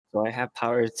Do I have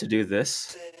power to do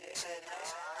this?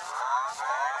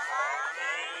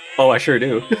 Oh, I sure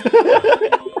do.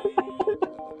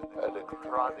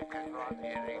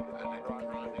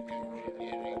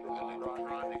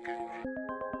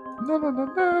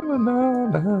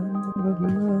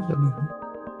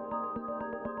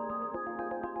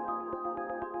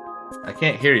 I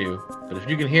can't hear you, but if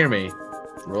you can hear me,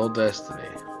 roll Destiny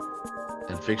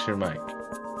and fix your mic.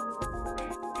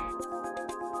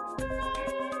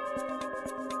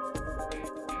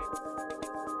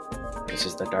 This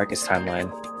is the darkest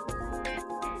timeline.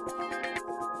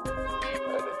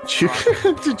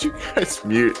 Did you guys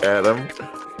mute Adam?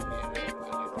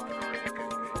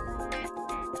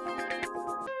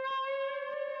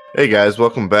 Hey guys,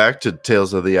 welcome back to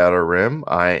Tales of the Outer Rim.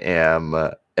 I am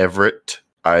Everett.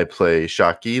 I play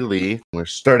Shocky Lee. We're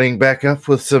starting back up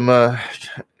with some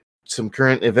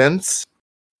current events.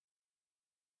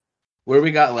 Where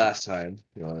we got last time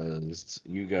was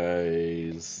you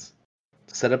guys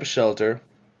set up a shelter.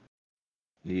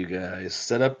 You guys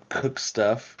set up cook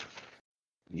stuff.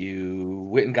 You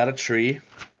went and got a tree.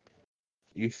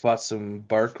 You fought some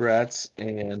bark rats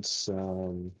and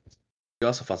some... You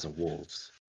also fought some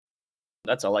wolves.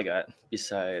 That's all I got,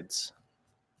 besides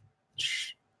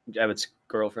Abbott's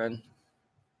girlfriend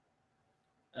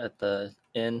at the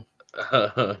inn.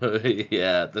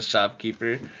 Yeah, the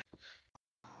shopkeeper.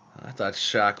 I thought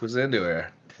Shock was into her.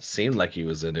 Seemed like he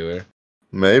was into her.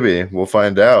 Maybe. We'll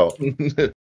find out.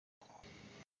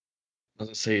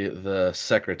 Let's say the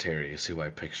secretary is who I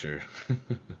picture.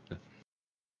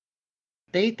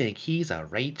 They think he's a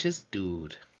righteous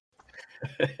dude.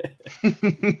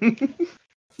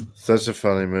 Such a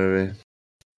funny movie.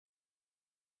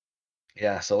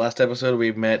 Yeah, so last episode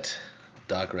we met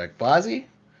Doc Rakbazi,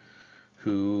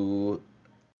 who...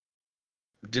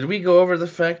 Did we go over the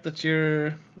fact that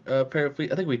you're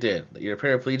paraplegic? I think we did. That you're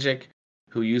paraplegic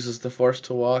who uses the Force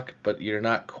to walk, but you're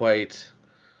not quite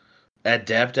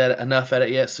adept enough at it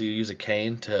yet, so you use a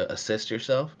cane to assist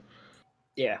yourself.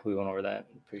 Yeah, we went over that,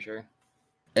 pretty sure.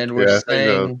 And we're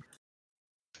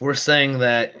saying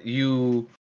that you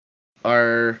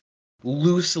are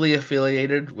loosely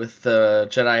affiliated with the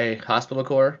Jedi Hospital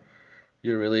Corps.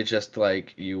 You're really just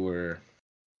like you were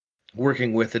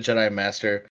working with the Jedi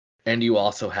Master, and you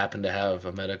also happen to have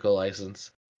a medical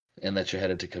license, and that you're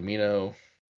headed to Camino,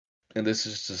 and this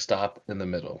is to stop in the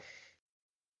middle.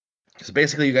 So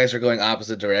basically, you guys are going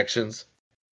opposite directions,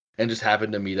 and just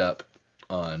happen to meet up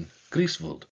on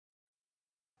Greasewood.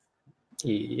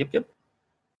 Yep.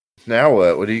 Now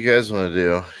what? What do you guys want to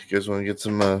do? You guys want to get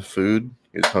some food?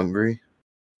 Get hungry?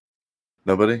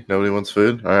 Nobody? Nobody wants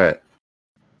food? All right.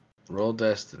 Roll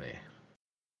Destiny.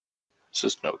 This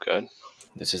is no good.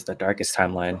 This is the darkest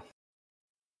timeline.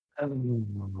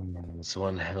 It's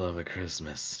one hell of a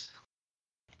Christmas.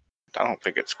 I don't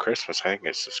think it's Christmas. I think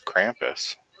it's just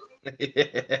Krampus.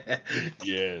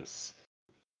 Yes.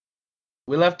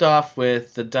 We left off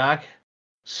with the Doc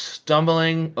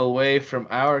stumbling away from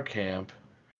our camp,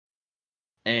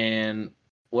 and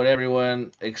what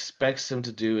everyone expects him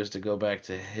to do is to go back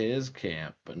to his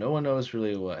camp, but no one knows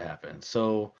really what happened.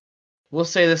 So we'll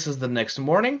say this is the next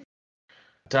morning.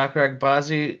 Doc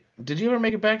Rakbazi, did you ever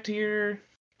make it back to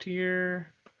your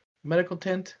medical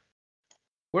tent?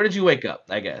 Where did you wake up,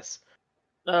 I guess?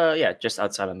 Yeah, just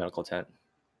outside of the medical tent.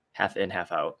 Half in,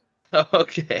 half out.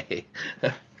 Okay.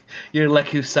 Your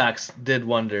Leku socks did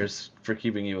wonders for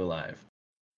keeping you alive.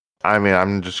 I mean,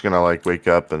 I'm just going to wake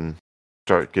up and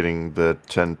start getting the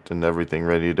tent and everything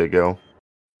ready to go.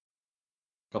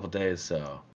 A couple days,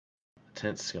 so the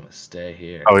tent's going to stay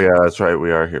here. Oh, yeah, that's right.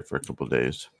 We are here for a couple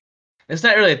days. It's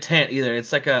not really a tent either.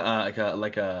 It's like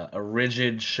a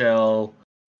rigid shell.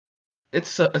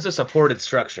 It's a supported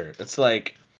structure. It's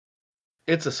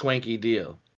a swanky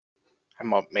deal.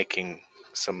 I'm up making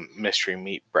some mystery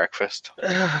meat breakfast.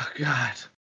 Oh God.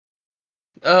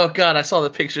 Oh God, I saw the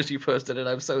pictures you posted and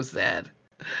I'm so sad.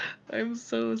 I'm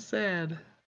so sad.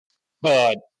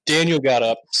 Daniel got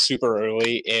up super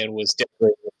early and was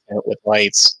decorating the tent with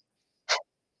lights.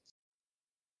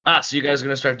 So you guys are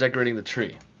gonna start decorating the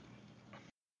tree.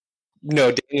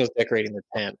 No, Daniel's decorating the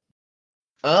tent.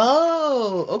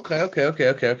 Oh,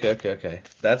 okay.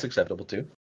 That's acceptable too.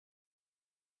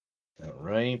 All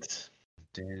right.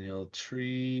 Daniel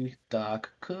tree,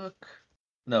 Doc cook.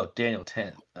 No, Daniel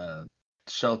tent.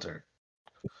 Shelter.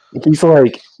 He's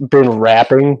been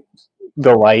wrapping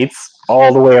the lights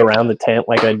all the way around the tent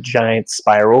like a giant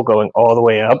spiral going all the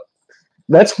way up.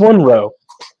 That's one row.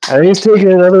 And then he's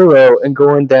taking another row and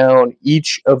going down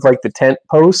each of the tent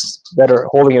posts that are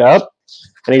holding it up.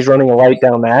 And he's running a light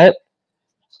down that.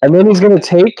 And then he's going to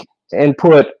take and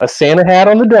put a Santa hat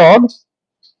on the dog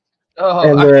Oh,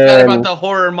 And I forgot then- about the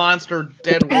horror monster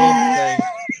dead wolf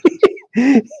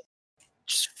thing.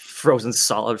 Just frozen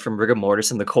solid from rigor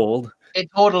mortis in the cold. It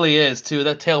totally is too.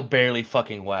 That tail barely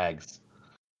fucking wags.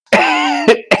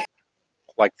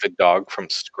 Like the dog from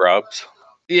Scrubs.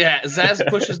 Yeah, Zaz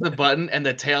pushes the button and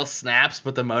the tail snaps,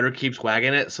 but the motor keeps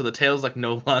wagging it, so the tail's like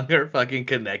no longer fucking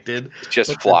connected. It's just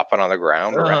What the- flopping on the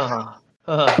ground.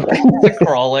 It's like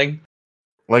crawling.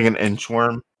 Like an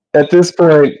inchworm. At this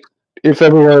point, if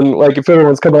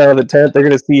everyone's coming out of the tent, they're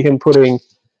gonna see him putting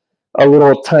a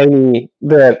little tiny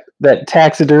that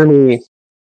taxidermy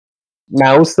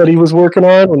mouse that he was working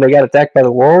on when they got attacked by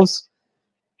the wolves.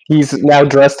 He's now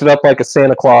dressed it up like a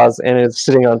Santa Claus and is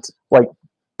sitting on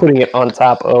putting it on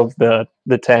top of the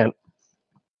tent.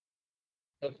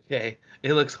 Okay,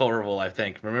 it looks horrible. I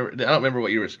think. I don't remember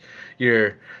what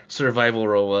your survival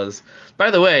roll was. By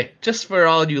the way, just for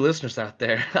all you listeners out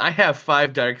there, I have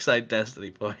 5 dark side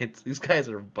destiny points. These guys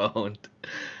are boned.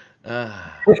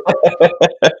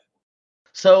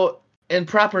 So, in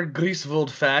proper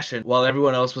Griswold fashion, while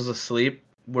everyone else was asleep,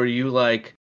 were you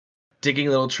like digging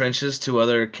little trenches to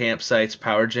other campsites'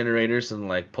 power generators and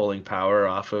like pulling power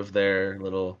off of their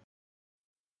light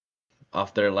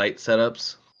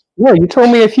setups? Yeah, you told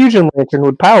me a fusion lantern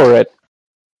would power it.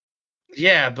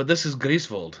 Yeah, but this is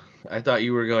Griswold. I thought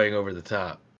you were going over the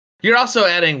top. You're also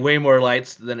adding way more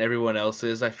lights than everyone else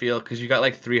is, I feel, because you got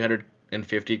like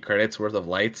 350 credits worth of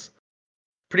lights.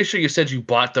 Pretty sure you said you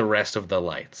bought the rest of the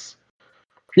lights.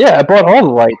 Yeah, I bought all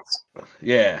the lights.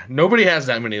 Yeah, nobody has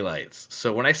that many lights.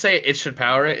 So when I say it should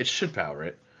power it should power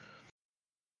it.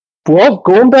 Well,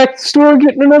 going back to the store and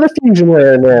getting another fusion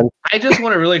lantern, man. I just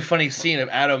want a really funny scene of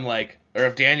Adam or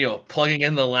of Daniel plugging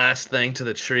in the last thing to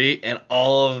the tree and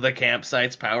all of the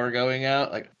campsites' power going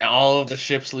out, like all of the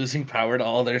ships losing power to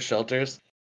all their shelters.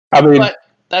 I mean, But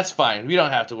that's fine. We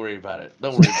don't have to worry about it.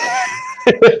 Don't worry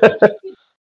about it.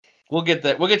 We'll get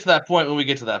to that point when we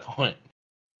get to that point.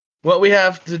 What we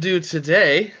have to do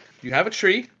today, you have a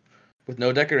tree with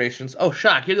no decorations. Oh,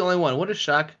 Shock, you're the only one. What is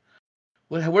Shock?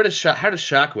 How does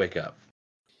Shock wake up?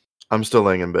 I'm still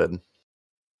laying in bed.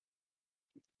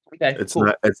 Okay, It's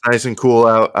cool. it's nice and cool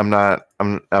out.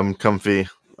 I'm comfy.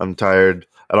 I'm tired.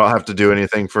 I don't have to do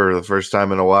anything for the first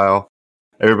time in a while.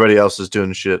 Everybody else is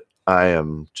doing shit. I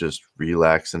am just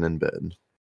relaxing in bed.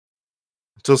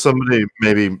 Until somebody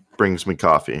maybe brings me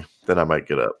coffee, then I might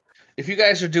get up. If you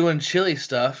guys are doing chili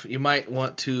stuff, you might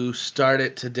want to start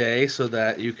it today so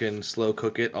that you can slow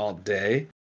cook it all day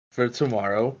for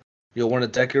tomorrow. You'll want to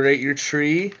decorate your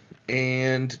tree,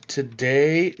 and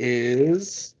today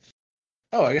is...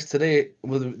 Oh, I guess today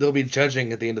they'll be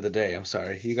judging at the end of the day. I'm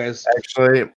sorry. You guys...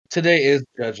 Actually, Today is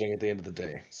judging at the end of the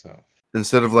day, so...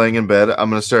 instead of laying in bed, I'm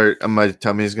gonna start. My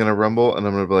tummy's gonna rumble, and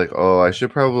I'm gonna be like, "Oh, I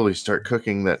should probably start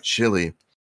cooking that chili."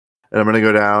 And I'm gonna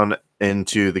go down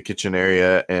into the kitchen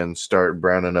area and start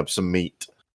browning up some meat.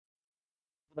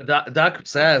 Doc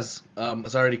says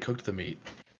has already cooked the meat.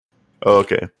 Oh,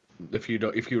 okay. If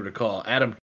you recall,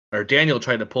 Daniel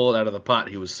tried to pull it out of the pot.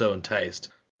 He was so enticed.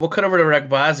 We'll cut over to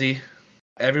Rekbazi.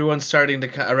 Everyone's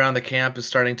around the camp is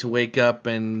starting to wake up,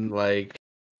 and like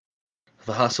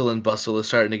the hustle and bustle is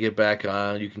starting to get back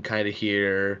on. You can kind of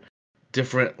hear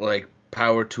different like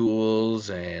power tools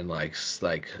and like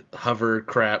hover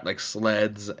crap like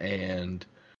sleds and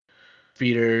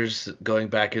feeders going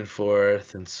back and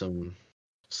forth, and some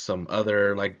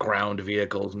other like ground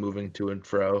vehicles moving to and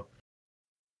fro.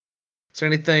 Is there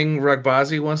anything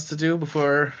Rugbazi wants to do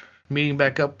before meeting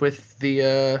back up with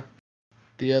the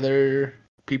other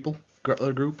people,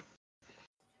 other group?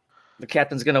 The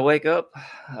captain's gonna wake up,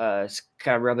 just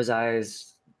kind of rub his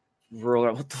eyes, roll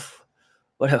around.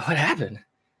 What happened?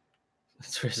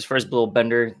 It's his first little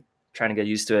bender, trying to get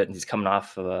used to it, and he's coming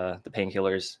off of the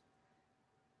painkillers,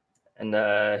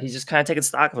 and he's just kind of taking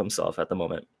stock of himself at the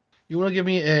moment. You want to give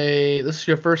me this is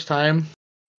your first time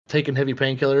taking heavy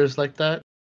painkillers like that?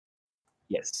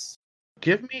 Yes.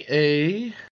 Give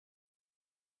me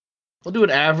we'll do an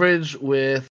average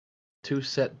with 2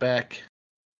 setback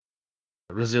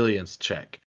resilience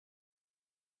check.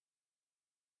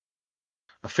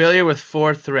 A failure with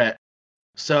 4 threat.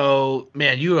 So,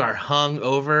 man, you are hung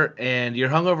over, and you're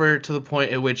hung over to the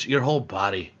point at which your whole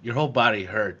body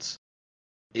hurts.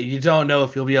 You don't know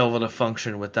if you'll be able to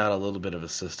function without a little bit of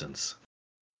assistance.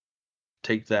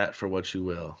 Take that for what you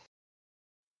will.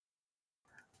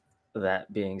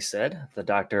 That being said, the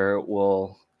doctor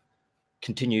will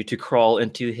continue to crawl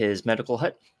into his medical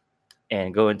hut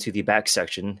and go into the back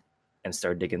section and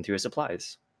start digging through his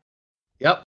supplies.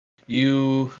 Yep.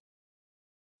 You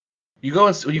go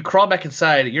when you crawl back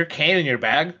inside, your cane and your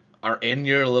bag are in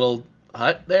your little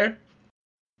hut there.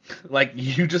 Like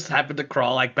you just happen to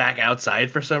crawl like back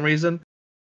outside for some reason,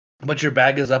 but your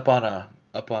bag is up on a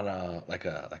like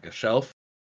a shelf,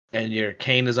 and your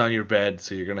cane is on your bed,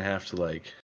 so you're gonna have to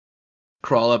like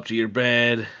crawl up to your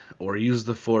bed or use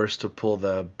the force to pull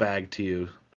the bag to you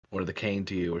or the cane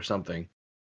to you or something.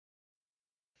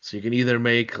 So you can either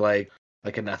make like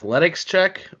an athletics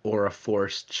check or a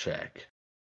force check.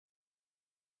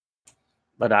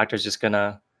 The doctor's just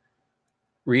gonna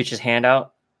reach his hand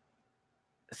out,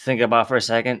 think about it for a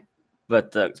second,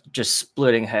 but the just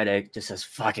splitting headache just says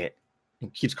fuck it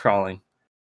and keeps crawling.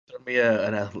 Throw me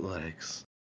an athletics.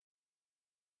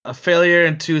 A failure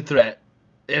and 2 threat.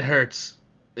 It hurts.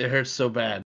 It hurts so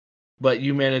bad. But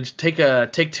you manage take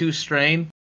 2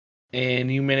 strain,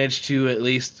 and you manage to at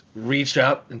least reach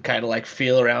up and kind of like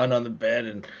feel around on the bed,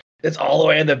 and it's all the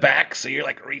way in the back, so you're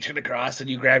like reaching across and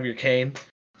you grab your cane.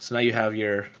 So now you have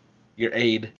your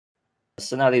aid.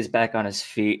 So now that he's back on his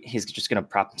feet, he's just gonna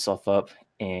prop himself up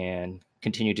and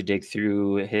continue to dig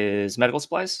through his medical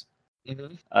supplies.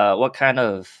 Mm-hmm. What kind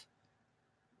of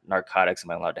narcotics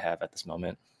am I allowed to have at this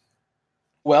moment?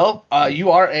 Well, you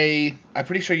are I'm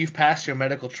pretty sure you've passed your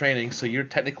medical training, so you're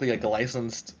technically like a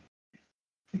licensed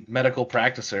medical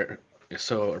practitioner.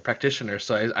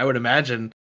 So I would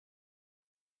imagine,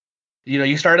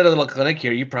 you started a little clinic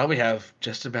here. You probably have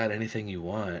just about anything you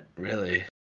want, really.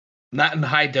 Not in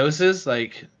high doses,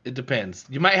 like it depends.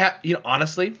 You might have,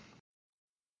 honestly,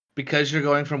 because you're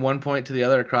going from one point to the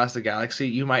other across the galaxy,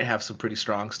 you might have some pretty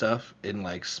strong stuff in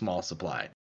like small supply.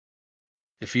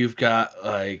 If you've got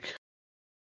like,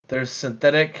 there's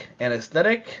synthetic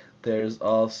anesthetic. There's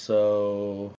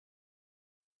also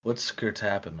what's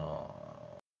skirtapanol.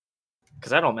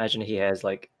 Because I don't imagine he has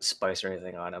like spice or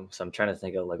anything on him. So I'm trying to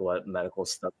think of like what medical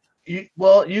stuff.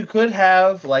 You could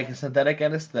have like a synthetic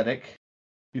anesthetic.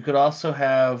 You could also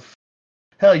have,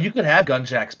 hell, you could have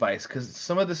gunjack spice because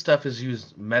some of this stuff is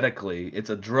used medically. It's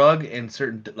a drug in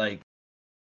certain, like,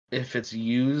 if it's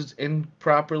used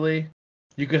improperly,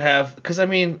 you could have, because I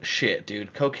mean, shit,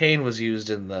 dude, cocaine was used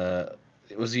it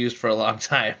was used for a long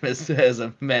time as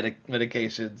a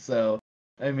medication. So,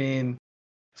 I mean,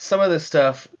 some of this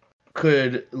stuff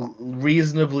could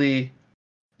reasonably,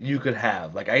 you could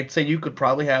have. Like, I'd say you could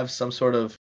probably have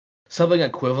something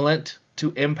equivalent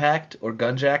to impact or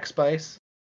gunjack spice.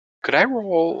 Could I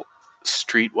roll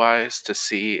streetwise to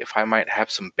see if I might have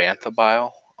some bantha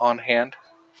bile on hand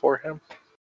for him?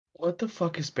 What the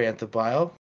fuck is bantha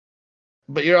bile?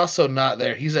 But you're also not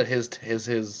there. He's at his.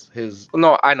 Well,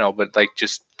 no, I know, but like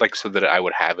just like so that I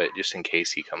would have it just in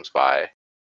case he comes by.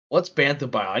 What's bantha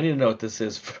bile? I need to know what this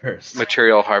is first.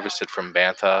 Material harvested from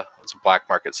bantha. It's a black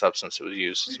market substance that was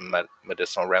used as a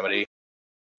medicinal remedy.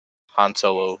 Han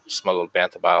Solo smuggled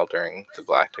bantha bile during the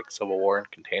Galactic Civil War in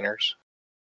containers,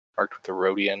 marked with the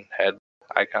Rhodian head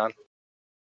icon.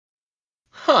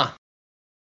 Huh.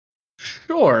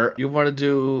 Sure. You want to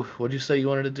do? What'd you say you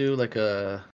wanted to do? Like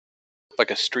a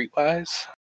streetwise?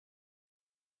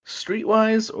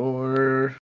 Streetwise,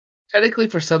 or technically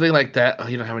for something like that? Oh,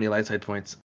 you don't have any light side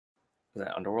points. Is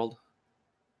that Underworld?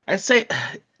 I'd say,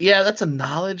 yeah, that's a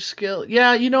knowledge skill.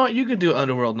 Yeah, you know what? You could do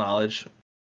underworld knowledge.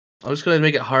 I'm just gonna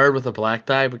make it hard with a black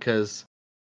die because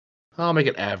I'll make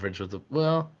it average with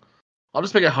I'll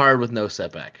just make it hard with no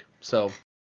setback. So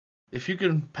if you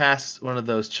can pass one of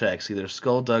those checks, either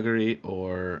skullduggery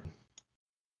or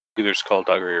Either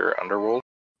skullduggery or underworld.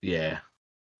 yeah.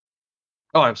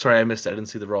 Oh, I'm sorry, I missed it. I didn't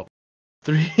see the roll.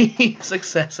 3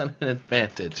 success and an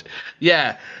advantage.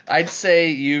 Yeah, I'd say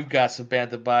you've got some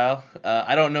bantha bile.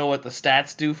 I don't know what the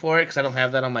stats do for it because I don't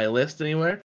have that on my list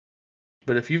anywhere.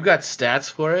 But if you've got stats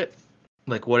for it,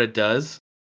 like what it does,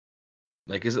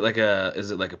 like is it like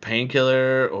a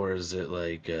painkiller or is it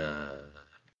like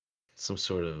some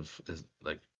sort of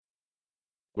like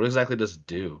what exactly does it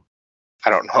do? I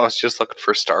don't know. I was just looking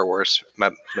for Star Wars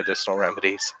medicinal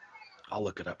remedies. I'll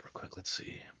look it up real quick. Let's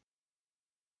see.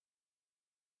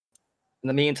 In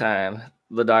the meantime,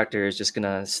 the doctor is just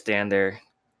gonna stand there,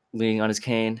 leaning on his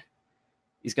cane.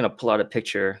 He's gonna pull out a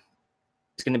picture.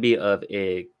 It's gonna be of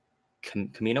a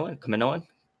Camino. And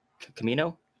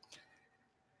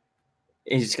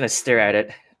he's just gonna stare at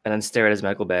it, and then stare at his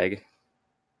medical bag.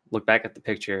 Look back at the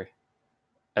picture,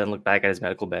 and then look back at his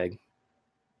medical bag.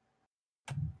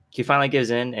 He finally gives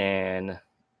in and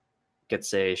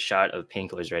gets a shot of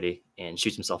painkillers ready and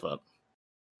shoots himself up.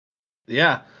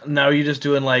 Yeah. Now are you just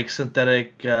doing like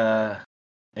synthetic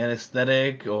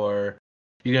anesthetic, or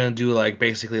you gonna do like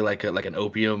basically like an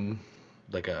opium,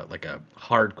 like a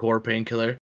hardcore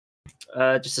painkiller?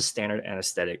 Just a standard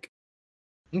anesthetic,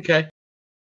 Okay.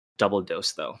 double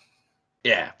dose though.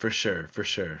 Yeah, for sure, for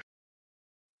sure.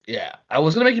 Yeah, I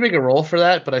was gonna make you make a roll for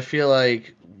that, but I feel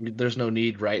like there's no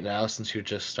need right now since you're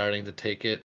just starting to take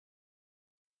it.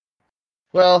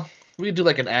 Well, we could do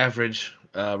like an average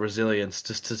resilience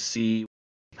just to see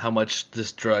how much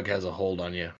this drug has a hold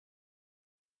on you.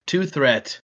 2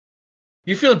 threat.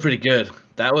 You're feeling pretty good.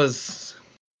 That was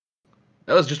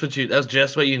just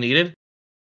what you needed.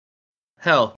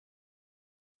 Hell,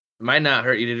 it might not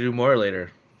hurt you to do more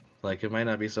later. Like it might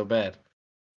not be so bad.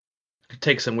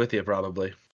 Take some with you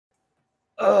probably.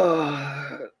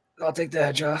 Oh, I'll take the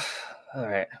edge off. All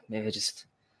right, maybe just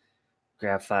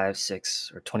grab 5,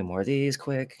 6, or 20 more of these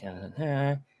quick.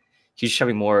 He's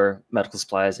shoving more medical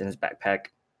supplies in his backpack.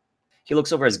 He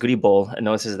looks over his goodie bowl and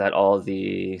notices that all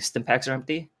the stim packs are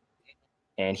empty,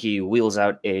 and he wheels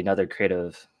out another crate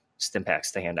of stim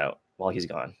packs to hand out while he's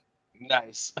gone.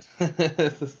 Nice.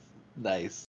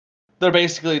 Nice. They're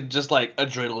basically just like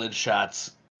adrenaline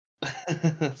shots.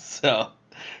 So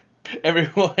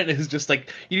everyone is just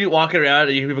like you walking around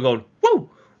and you hear people going, woo,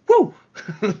 woo,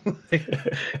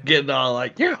 getting all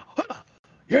like, yeah,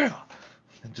 yeah,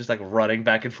 and just like running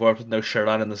back and forth with no shirt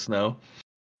on in the snow.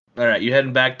 All right, you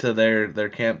heading back to their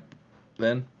camp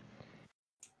then?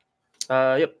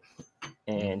 Yep.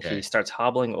 And Okay. he starts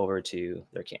hobbling over to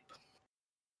their camp.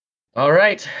 All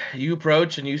right, you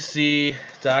approach and you see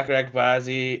Doc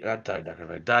Rakbazi,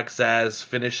 Doc Zaz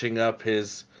finishing up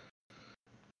his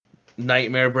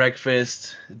nightmare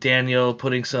breakfast. Daniel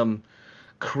putting some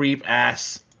creep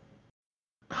ass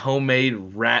homemade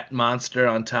rat monster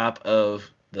on top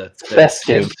of the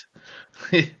Festive.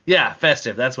 yeah,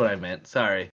 festive. That's what I meant.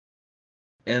 Sorry.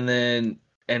 And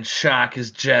shock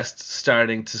is just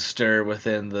starting to stir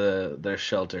within their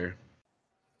shelter.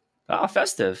 Ah,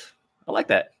 festive. I like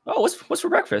that. Oh, what's for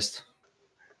breakfast?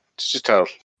 It's just a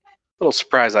little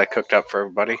surprise I cooked up for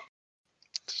everybody.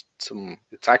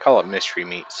 I call it mystery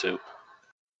meat soup.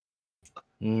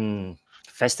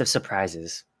 Festive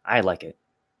surprises. I like it.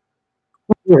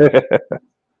 Where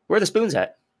are the spoons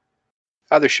at?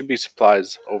 There should be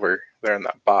supplies over there in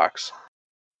that box.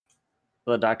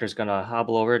 The doctor's gonna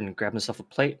hobble over and grab himself a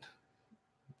plate.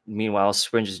 Meanwhile,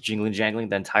 Springe is jangling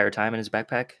the entire time in his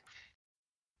backpack.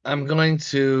 I'm going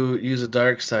to use a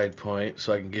dark side point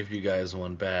so I can give you guys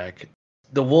one back.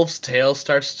 The wolf's tail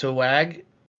starts to wag,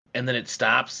 and then it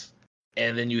stops,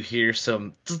 and then you hear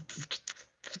some,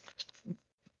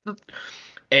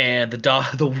 and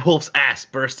the wolf's ass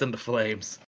bursts into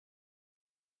flames,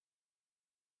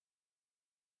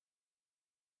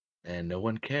 and no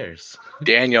one cares.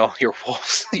 Daniel, your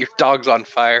dog's on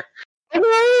fire.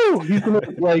 Oh no! He's gonna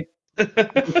like look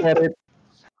at it,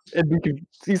 and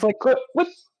he's like, what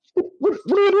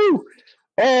do I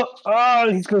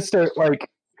do? He's gonna start like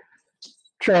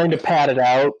trying to pat it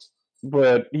out,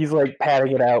 but he's like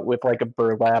patting it out with like a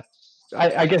burlap.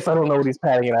 I guess I don't know what he's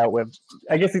patting it out with.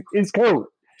 I guess his coat.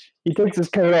 He takes his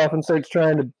coat off and starts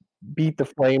trying to beat the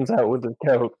flames out with his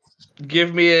coat.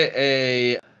 Give me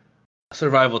a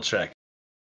survival check.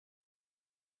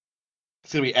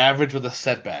 It's gonna be average with a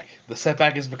setback. The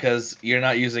setback is because you're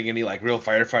not using any like real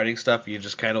firefighting stuff. You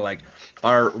just kind of like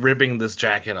are ripping this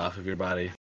jacket off of your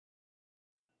body.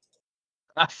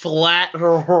 A flat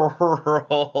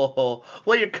roll.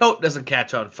 Well, your coat doesn't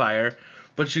catch on fire,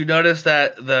 but you notice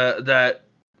that the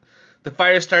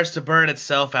fire starts to burn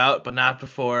itself out, but not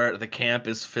before the camp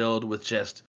is filled with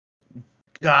just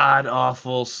god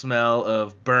awful smell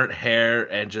of burnt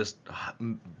hair and just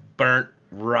burnt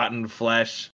rotten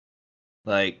flesh.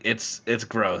 Like it's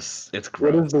gross. It's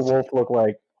gross. What does the wolf look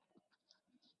like?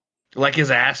 Like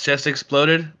his ass just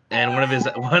exploded, and one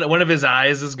of his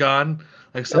eyes is gone.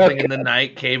 Like something in the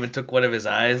night came and took one of his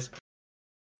eyes.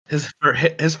 His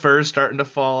fur is starting to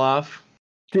fall off.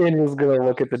 Daniel's gonna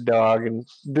look at the dog, and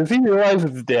does he realize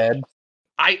it's dead?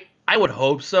 I would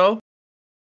hope so.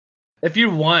 If you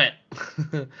want,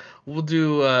 we'll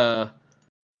do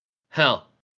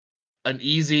an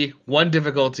easy 1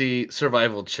 difficulty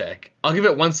survival check. I'll give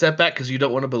it 1 setback because you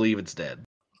don't want to believe it's dead.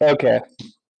 Okay.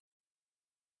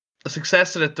 A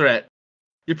success and a threat.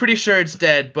 You're pretty sure it's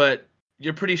dead, but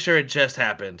you're pretty sure it just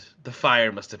happened. The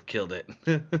fire must have killed it.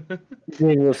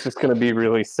 Daniel's just gonna be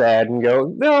really sad and go,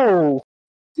 no,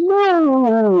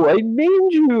 I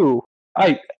named you.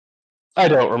 I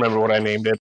don't remember what I named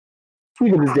it.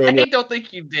 Neither does Daniel. I don't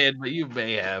think you did, but you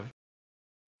may have.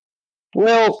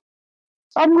 Well,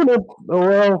 I'm gonna.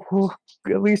 Well,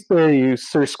 at least they use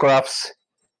Sir Scruffs,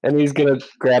 and he's gonna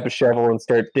grab a shovel and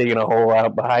start digging a hole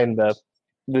out behind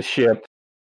the ship.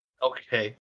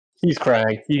 Okay. He's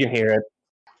crying. You can hear it.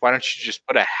 Why don't you just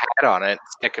put a hat on it and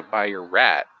stick it by your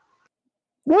rat?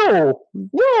 No,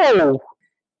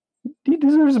 he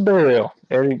deserves a burial.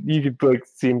 And you could like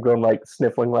see him going like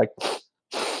sniffling, like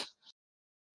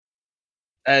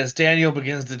As Daniel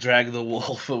begins to drag the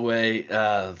wolf away,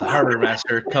 the harbor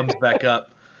master comes back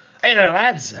up. Hey there,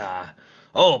 lads.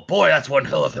 Oh boy, that's one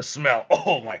hell of a smell.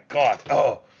 Oh my god.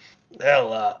 Oh,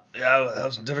 hell. Yeah,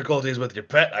 have some difficulties with your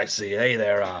pet, I see. Hey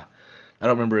there. I don't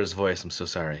remember his voice. I'm so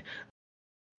sorry.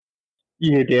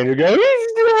 Yeah, Daniel goes,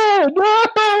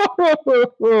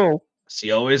 no! Is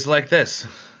he always like this?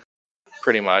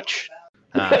 Pretty much.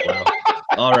 Well.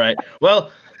 All right.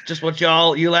 Well, just want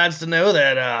you lads to know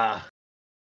that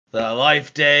the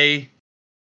Life Day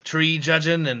tree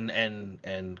judging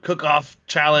and cook-off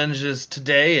challenge is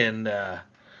today, and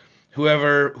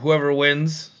whoever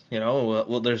wins,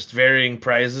 well, there's varying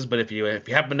prizes, but if you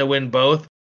happen to win both,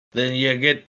 then you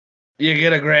get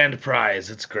a grand prize.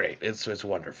 It's great. It's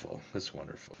wonderful. It's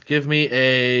wonderful. Give me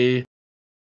a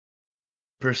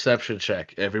perception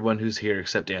check, everyone who's here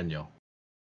except Daniel.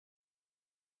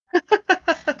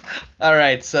 All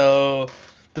right, so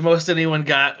the most anyone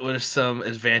got was some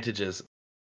advantages.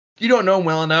 You don't know him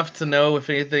well enough to know if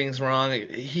anything's wrong.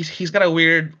 He's got a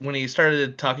weird, when he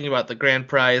started talking about the grand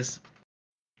prize,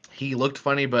 he looked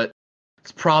funny, but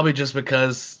it's probably just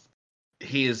because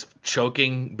he is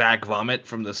choking back vomit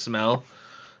from the smell.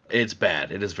 It's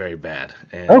bad. It is very bad.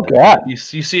 And, Oh, God. You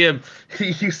see him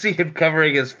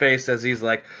covering his face as he's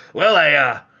like, "Well,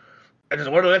 I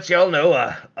just want to let y'all know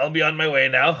I'll be on my way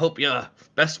now. Hope you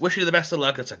wish you the best of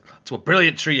luck. It's a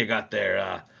brilliant tree you got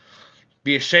there.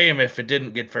 Be a shame if it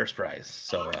didn't get first prize.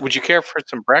 So Would you care for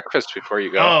some breakfast before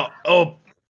you go?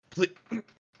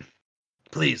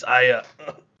 Please, I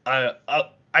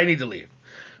need to leave."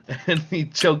 And he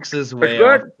chokes his It's way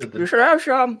off. good. You should have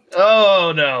some.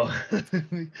 Oh no.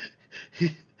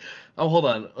 Oh, hold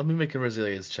on. Let me make a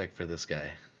resilience check for this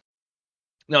guy.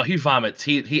 No, he vomits.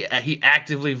 He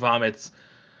actively vomits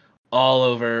all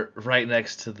over right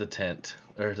next to the tent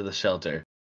or to the shelter.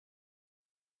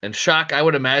 And Shock, I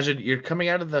would imagine you're coming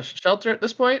out of the shelter at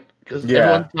this point because Yeah.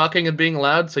 everyone's talking and being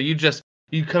loud. So you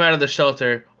come out of the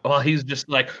shelter while he's just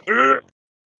like.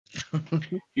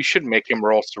 You should make him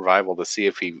roll survival to see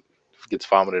if he gets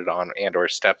vomited on and or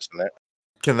steps in it.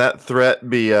 Can that threat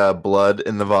be blood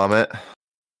in the vomit?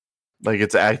 Like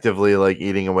it's actively like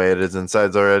eating away at his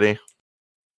insides already?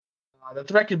 The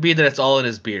threat could be that it's all in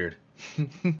his beard.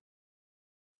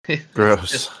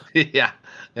 Gross. Yeah.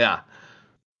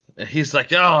 And he's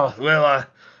like, "Oh, well,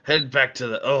 head back to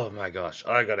the. Oh my gosh,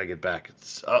 I gotta get back.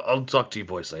 I'll talk to you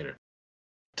boys later.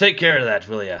 Take care of that,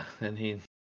 will ya?" And he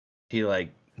like,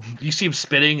 you see him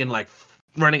spitting and like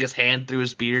running his hand through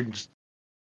his beard. And just,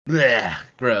 bleh,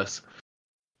 gross.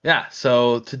 Yeah.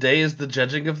 So today is the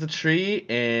judging of the tree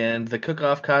and the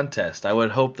cook-off contest. I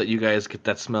would hope that you guys get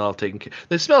that smell taken care.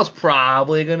 The smell's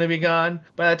probably gonna be gone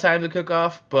by the time the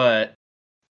cook-off, but.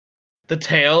 The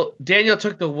tail. Daniel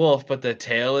took the wolf, but the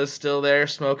tail is still there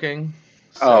smoking.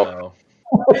 So.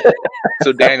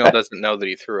 So Daniel doesn't know that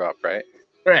he threw up, right?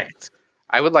 Correct.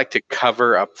 I would like to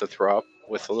cover up the throw up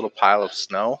with a little pile of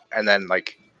snow and then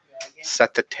like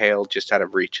set the tail just out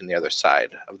of reach on the other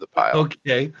side of the pile.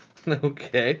 Okay.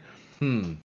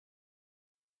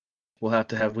 We'll have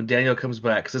to have when Daniel comes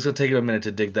back, because it's gonna take him a minute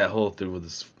to dig that hole through with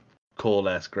this cold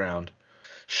ass ground.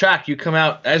 Shock, you come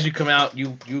out. As you come out,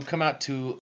 you come out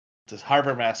to this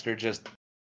harbor master just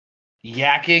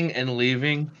yakking and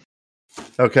leaving.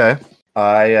 Okay.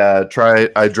 I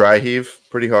dry heave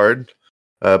pretty hard,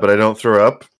 but I don't throw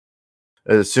up.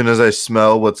 As soon as I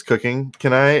smell what's cooking,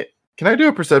 can I do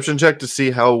a perception check to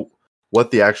see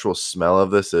what the actual smell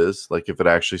of this is? Like if it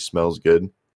actually smells good?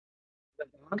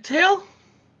 Dogtail?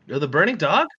 You're the burning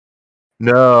dog?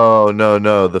 No,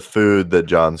 the food that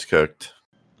John's cooked.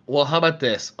 Well, how about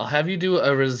this? I'll have you do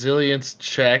a resilience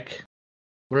check.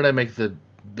 What did I make the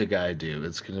guy do?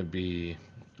 It's gonna be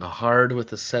a hard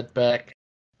with a setback.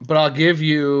 But I'll give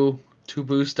you 2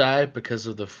 boost die because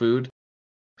of the food.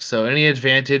 So any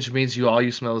advantage means all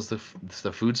you smell is the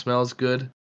food smells good.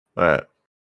 All right.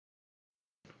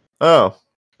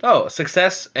 Oh,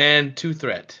 Success and 2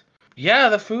 threat. Yeah,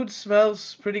 the food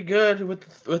smells pretty good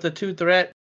with the 2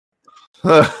 threat.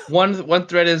 One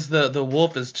threat is the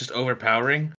wolf is just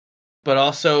overpowering, but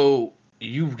also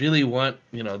you really want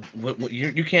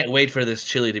you can't wait for this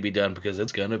chili to be done because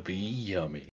it's gonna be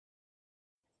yummy.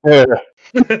 Yeah.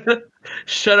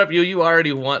 Shut up, you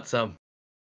already want some.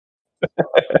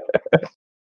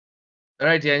 All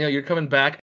right, Daniel, you're coming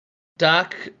back.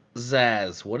 Doc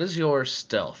Zaz, what is your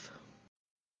stealth?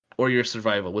 Or your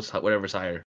survival, whatever's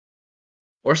higher.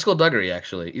 Or skullduggery,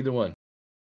 actually, either one.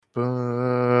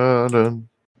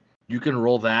 You can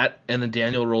roll that, and then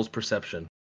Daniel rolls perception.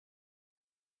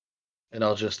 And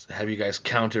I'll just have you guys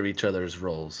counter each other's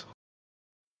rolls.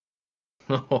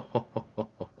 All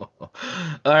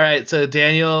right, so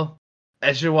Daniel,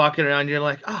 as you're walking around, you're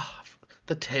like, oh,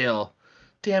 the tail.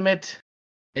 Damn it.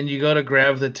 And you go to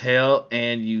grab the tail,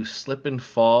 and you slip and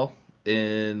fall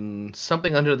in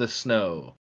something under the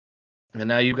snow. And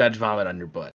now you've got vomit on your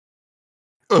butt.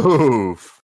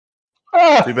 Oof.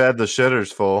 Ah, Too bad the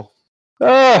shitter's full.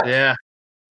 ah. Yeah.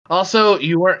 Also,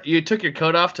 you took your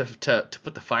coat off to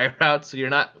put the fire out, so you're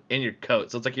not in your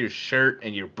coat. So it's like your shirt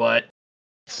and your butt.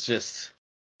 It's just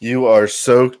You are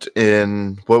soaked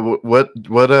in what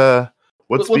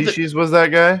species was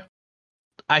that guy?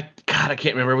 I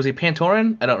can't remember. Was he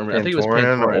Pantoran? I don't remember. I think he was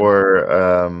Pantoran Pantoran.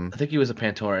 or I think he was a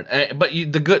Pantoran. But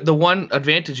the one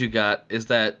advantage you got is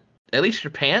that at least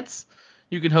your pants,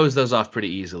 you can hose those off pretty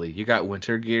easily. You got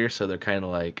winter gear, so they're kind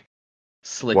of like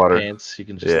slick water. pants. You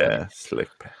can just like Slick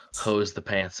pants. hose the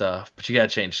pants off, but you gotta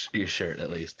change your shirt at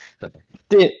least.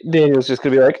 Daniel's just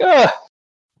gonna be like,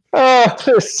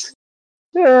 this,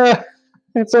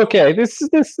 it's okay. This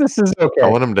is okay. I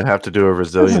want him to have to do a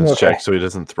resilience okay. check so he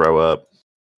doesn't throw up.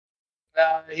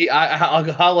 I'll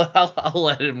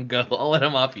let him go. I'll let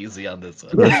him off easy on this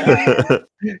one.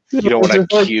 You don't want Just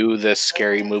to like- cue the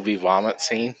scary movie vomit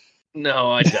scene?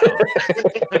 No, I don't.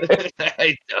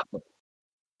 I don't.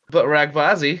 But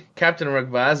Ragbazi, Captain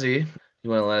Ragbazi, you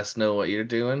want to let us know what you're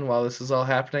doing while this is all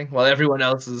happening? While everyone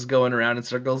else is going around in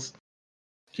circles?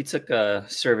 He took a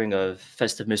serving of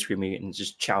festive mystery meat and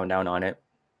just chowing down on it.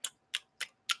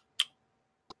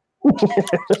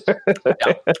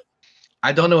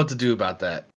 I don't know what to do about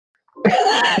that.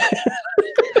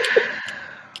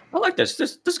 I like this.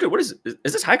 This is good. What is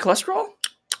this high cholesterol?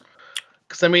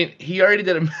 Because, I mean, he already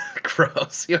did a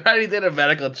gross. He already did a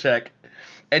medical check.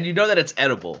 And you know that it's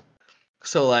edible.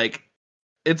 So, like,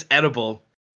 it's edible.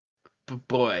 But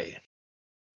boy.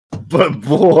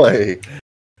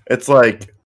 It's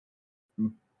like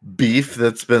beef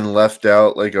that's been left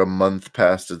out like a month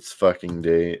past its fucking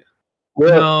date.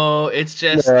 No, it's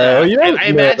just. No, you don't I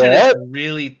know imagine that. it's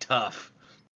really tough.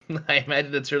 I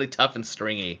imagine it's really tough and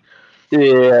stringy.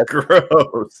 Yeah,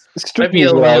 Gross. Might be stringy a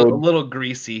is what I little, would- little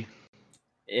greasy.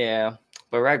 Yeah,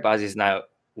 but Ragbazi's not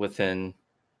within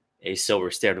a silver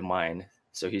state of mind,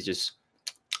 so he's just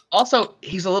Also,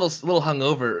 he's a little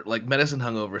hungover, like medicine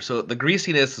hungover. So the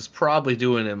greasiness is probably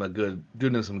doing him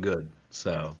some good.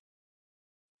 So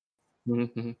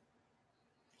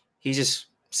he's just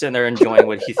sitting there enjoying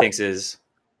what he thinks is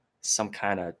some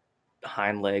kind of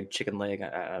hind leg, chicken leg.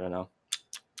 I don't know.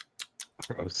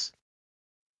 gross.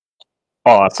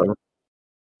 awesome.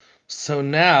 So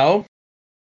now,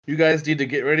 you guys need to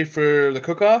get ready for the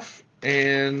cook-off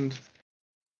and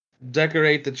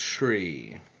decorate the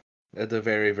tree, at the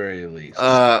very, very least.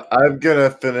 I'm gonna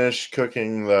finish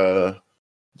cooking the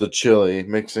chili,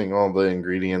 mixing all the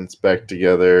ingredients back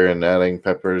together and adding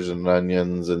peppers and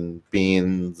onions and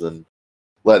beans and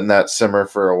letting that simmer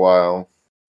for a while.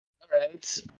 All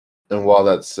right. And while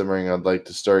that's simmering, I'd like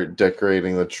to start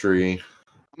decorating the tree.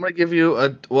 I'm gonna give you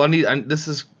a. Well, I need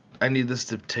this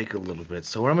to take a little bit.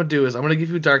 So what I'm gonna do is I'm gonna give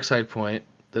you a dark side point.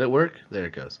 Did it work? There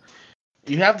it goes.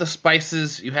 You have the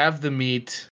spices, you have the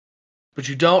meat, but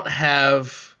you don't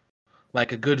have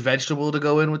like a good vegetable to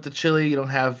go in with the chili.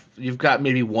 You've got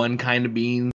maybe one kind of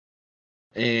bean,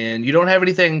 and you don't have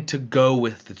anything to go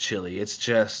with the chili. It's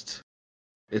just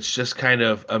kind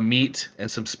of a meat and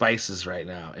some spices right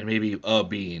now, and maybe a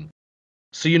bean.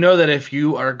 So you know that if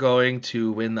you are going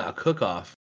to win the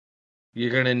cook-off,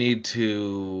 you're gonna need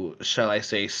to, shall I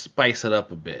say, spice it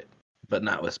up a bit, but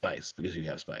not with spice because you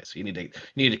have spice. You need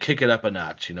to kick it up a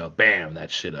notch. Bam, that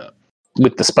shit up.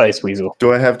 With the spice weasel.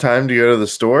 Do I have time to go to the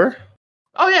store?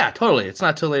 Oh yeah, totally. It's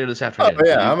not till later this Oh afternoon.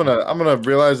 yeah, I'm gonna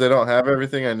realize I don't have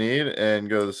everything I need and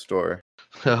go to the store.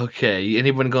 Okay,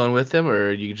 anyone going with him,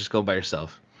 or you just go by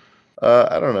yourself?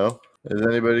 I don't know. Is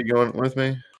anybody going with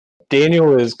me?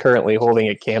 Daniel is currently holding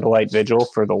a candlelight vigil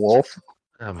for the wolf.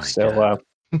 Oh my So, god.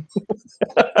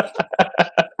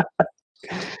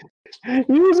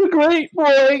 he was a great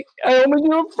boy. I only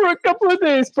knew him for a couple of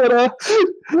days, but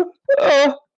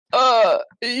oh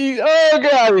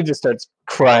god, he just starts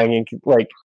crying and like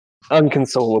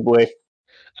unconsolably.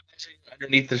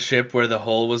 Underneath the ship where the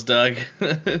hole was dug,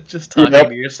 just talking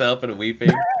to yourself and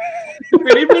weeping.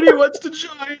 If anybody wants to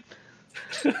join.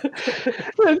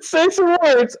 And say some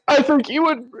words. I think you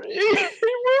would really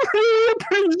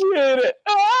appreciate it.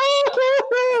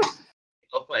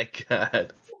 Oh my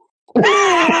god.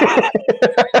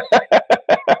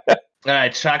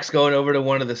 Alright, Shock's going over to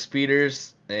one of the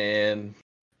speeders, and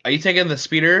are you taking the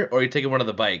speeder or are you taking one of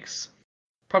the bikes?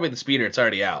 Probably the speeder, it's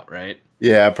already out, right?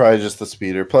 Yeah, probably just the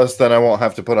speeder. Plus, then I won't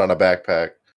have to put on a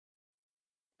backpack.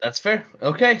 That's fair.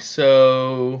 Okay,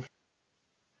 so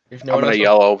if no I'm one gonna else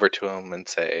yell over to him and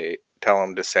say, tell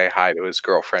him to say hi to his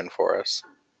girlfriend for us.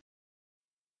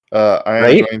 I am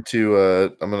Right? going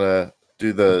to. I'm gonna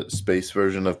do the space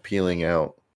version of peeling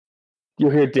out.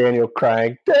 You'll hear Daniel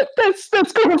crying. That's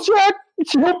cool, Jack.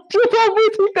 Jump on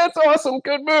with me. That's awesome.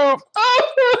 Good move.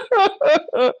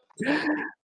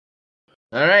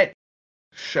 All right.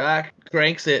 Shock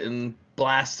cranks it and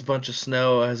blasts a bunch of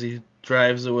snow as he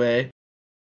drives away.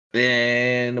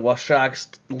 And while Shock's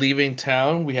leaving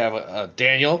town, we have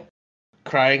Daniel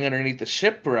crying underneath the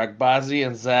ship, Ragbazi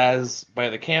and Zaz by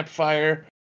the campfire.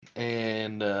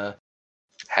 And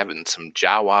Having some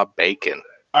Jawa bacon.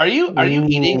 are you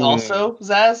eating Mm. also,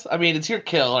 Zaz? I mean, it's your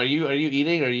kill. Are you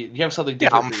eating, or you have something Yeah,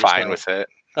 different? I'm for fine yourself? with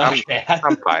it. Okay,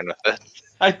 I'm fine with it.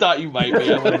 I thought you might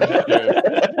be. I wasn't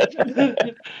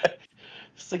sure.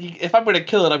 It's like if I'm gonna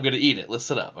kill it, I'm gonna eat it.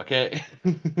 Listen up, okay?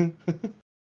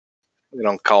 They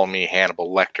don't call me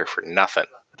Hannibal Lecter for nothing.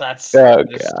 That's Oh,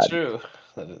 that's God. true.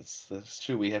 That's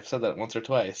true. We have said that once or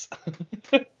twice.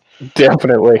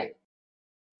 Definitely.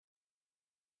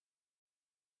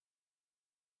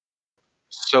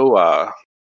 So,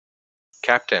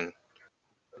 Captain,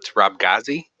 it's Rob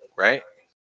Ghazi, right?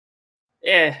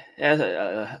 Yeah,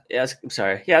 I'm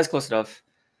sorry. Yeah, it's close enough.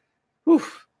 Whew.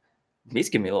 Meat's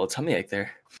giving me a little tummy ache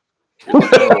there.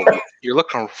 You're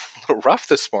looking a little rough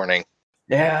this morning.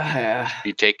 Yeah.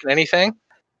 You taking anything?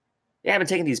 Yeah, I've been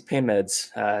taking these pain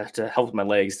meds to help with my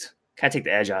legs. Kind of take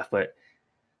the edge off, but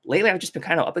lately I've just been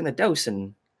kind of upping the dose,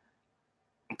 and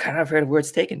I'm kind of afraid of where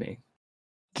it's taking me.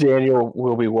 Daniel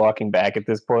will be walking back at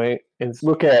this point and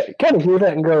kind of hear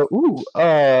that and go, ooh,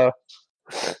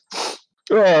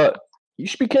 you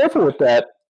should be careful with that.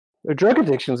 Drug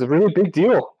addiction is a really big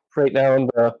deal right now in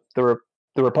the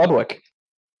Republic,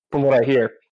 from what I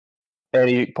hear. And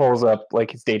he pulls up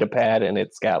like his data pad, and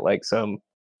it's got like some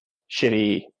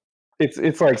shitty.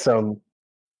 It's like some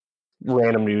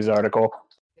random news article.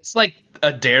 It's like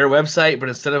a Dare website, but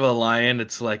instead of a lion,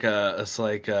 it's like a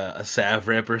Sav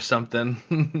rip or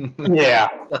something. Yeah.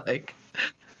 Like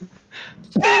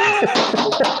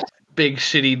big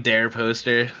shitty Dare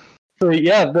poster. So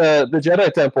yeah, the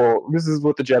Jedi Temple. This is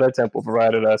what the Jedi Temple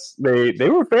provided us. They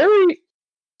were very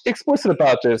explicit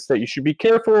about this, that you should be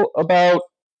careful about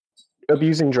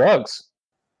abusing drugs.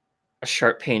 A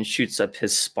sharp pain shoots up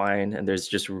his spine, and there's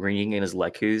just ringing in his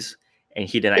lecus, and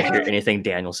he did not hear anything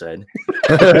Daniel said.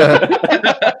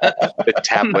 The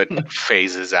tablet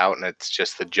phases out, and it's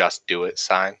just the "Just Do It"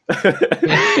 sign.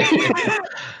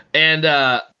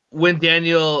 And when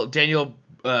Daniel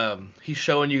he's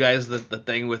showing you guys the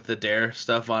thing with the Dare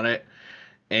stuff on it,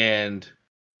 and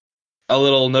a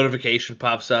little notification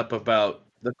pops up about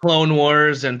the Clone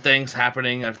Wars and things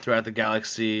happening throughout the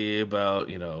galaxy, about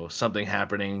something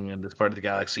happening in this part of the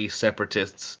galaxy,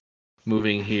 separatists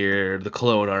moving here, the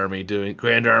Clone Army doing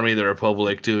Grand Army of the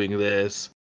Republic doing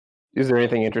this. Is there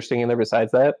anything interesting in there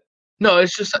besides that? No,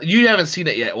 it's just you haven't seen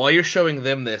it yet. While you're showing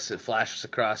them this, it flashes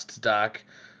across to Doc,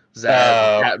 Zaz,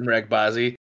 and Captain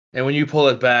Ragbazi, and when you pull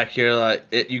it back, you're like,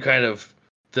 you kind of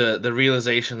the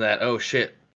realization that, oh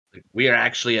shit, we are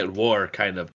actually at war,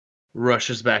 kind of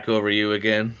rushes back over you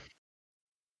again.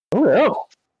 Oh no!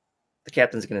 The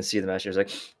captain's gonna see the master. He's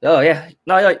like, "Oh yeah,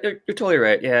 no, you're totally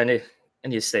right. Yeah, I need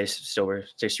to stay sober,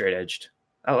 stay straight edged.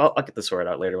 I'll get the sword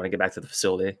out later when I get back to the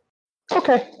facility."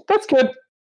 Okay, that's good.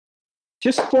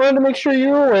 Just wanted to make sure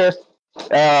you're aware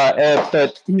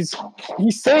that he's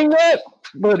saying that,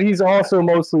 but he's also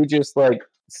mostly just like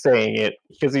saying it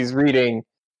because he's reading.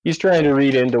 He's trying to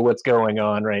read into what's going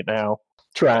on right now.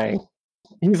 Trying.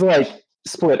 He's like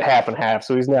split half and half,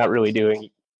 so he's not really doing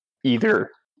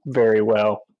either very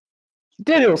well.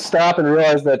 Daniel stop and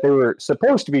realize that they were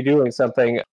supposed to be doing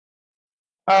something.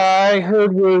 I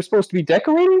heard we're supposed to be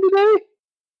decorating today?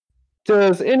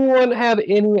 Does anyone have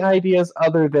any ideas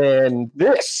other than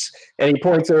this? And he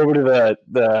points over to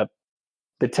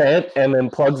the tent and then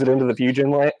plugs it into the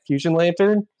fusion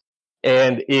lantern,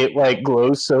 and it like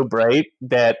glows so bright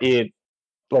that it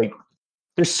like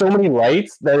there's so many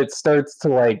lights that it starts to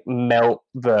like melt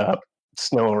the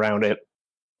snow around it.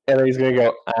 And then he's gonna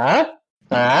go,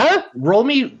 Roll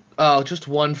me just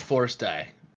one force die.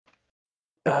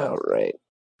 All right.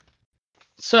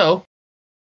 So,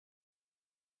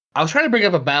 I was trying to bring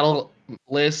up a battle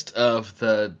list of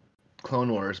the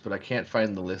Clone Wars, but I can't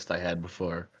find the list I had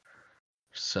before.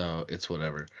 So, it's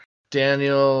whatever.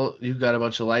 Daniel, you've got a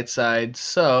bunch of light side.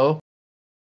 So,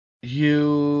 when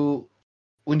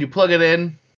you plug it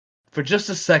in, for just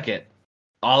a second,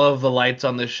 all of the lights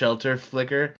on this shelter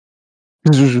flicker.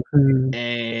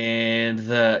 And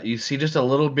you see just a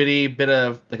little bitty bit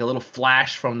of like a little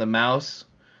flash from the mouse,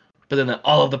 but then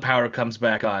all of the power comes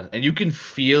back on, and you can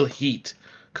feel heat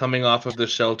coming off of the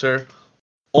shelter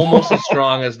almost as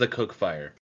strong as the cook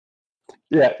fire.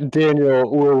 Yeah, Daniel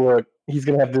will look. He's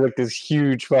gonna have to look this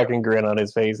huge fucking grin on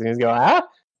his face, and he's going,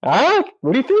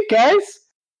 what do you think, guys?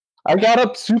 I got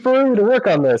up super early to work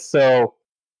on this, so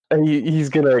he's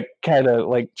gonna kind of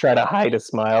like try to hide a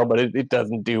smile, but it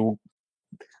doesn't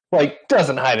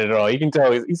doesn't hide it at all. You can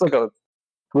tell he's like a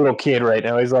little kid right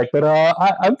now. He's like, but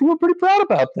I feel pretty proud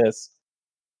about this.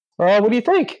 What do you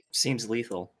think? Seems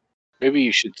lethal. Maybe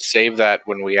you should save that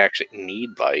when we actually need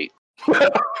light.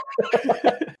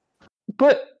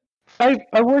 But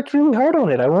I worked really hard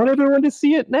on it. I want everyone to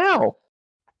see it now.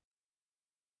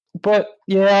 But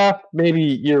yeah, maybe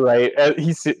you're right.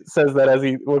 He says that as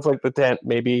he looks like the tent,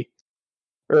 maybe,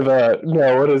 or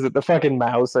what is it? The fucking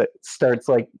mouse that starts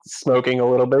like smoking a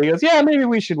little bit. He goes, yeah, maybe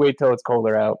we should wait till it's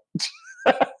colder out.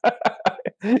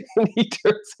 And he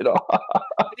turns it off.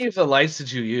 How many of the lights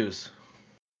did you use?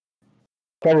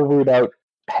 Probably about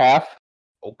half.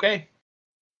 Okay,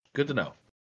 good to know.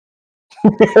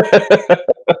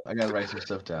 I gotta write some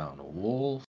stuff down.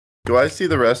 Wolf. Do I see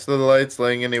the rest of the lights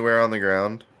laying anywhere on the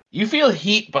ground? You feel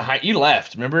heat behind. You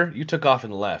left. Remember, you took off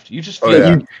and left. You just Oh, feel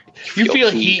yeah. you feel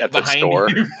heat at the behind store.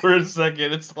 you for a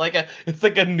second. It's like a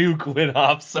nuke went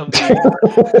off somewhere.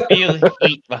 Feel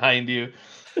heat behind you.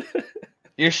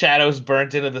 Your shadow's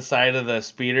burnt into the side of the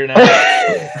speeder now.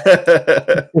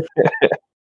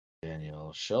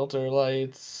 Daniel, shelter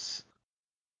lights.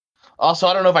 Also,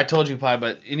 I don't know if I told you, Pi,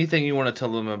 but anything you want to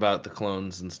tell them about the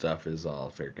clones and stuff is all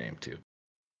fair game too.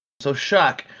 So,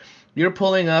 Shock, you're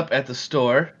pulling up at the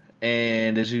store,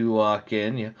 and as you walk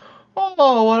in,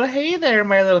 oh, well, hey there,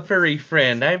 my little furry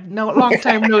friend. Long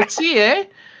time no see, eh?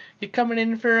 You coming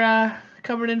in for a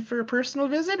personal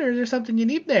visit, or is there something you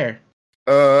need there?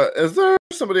 Is there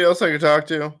somebody else I could talk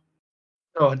to?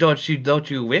 Oh, don't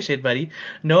you wish it, buddy?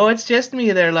 No, it's just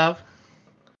me there, love.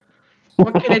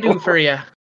 What can I do for you?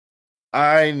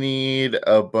 I need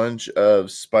a bunch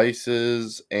of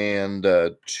spices and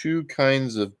 2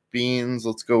 kinds of beans.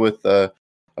 Let's go with a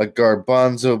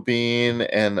garbanzo bean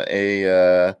and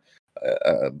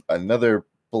another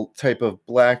type of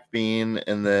black bean,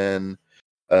 and then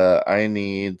I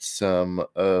need some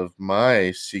of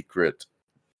my secret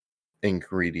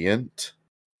ingredient,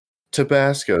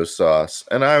 Tabasco sauce.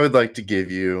 And I would like to give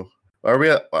you.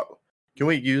 Can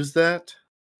we use that?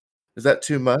 Is that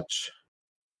too much?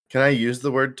 Can I use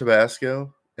the word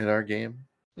Tabasco in our game?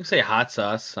 You say hot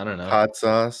sauce. I don't know. Hot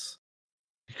sauce.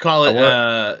 You call it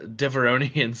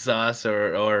Deveronian sauce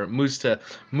or Musta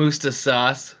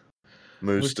sauce.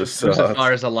 Musta sauce.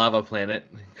 Mustafar is a lava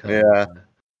planet. Yeah.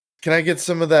 Can I get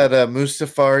some of that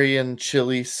Mustafari and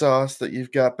chili sauce that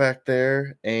you've got back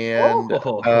there? And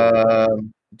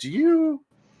do you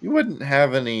wouldn't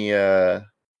have any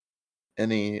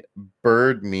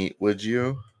bird meat, would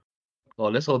you?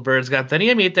 Well, this old bird's got plenty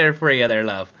of meat there for you there,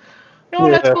 love. No,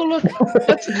 let's go look.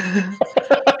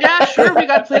 Yeah, sure, we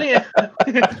got plenty of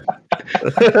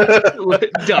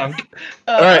dunk.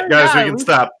 All right, guys, we can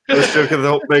stop. Best joke of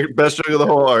the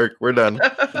whole arc. We're done.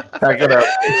 Pack it up.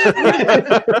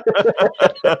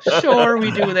 Sure, we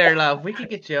do there, love. We can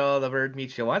get you all the bird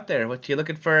meat you want there. What you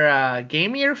looking for?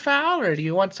 Gamey or fowl, or do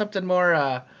you want something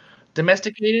more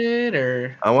domesticated?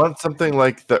 Or I want something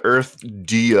like the Earth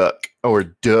duck, or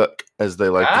duck, as they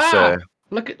like to say.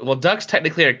 Ducks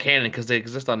technically are canon because they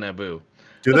exist on Naboo.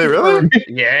 Do they really?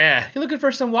 Yeah. You're looking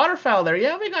for some waterfowl there.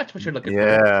 Yeah, we got what you're looking for.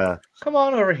 Yeah. Come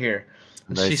on over here.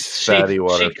 Nice fatty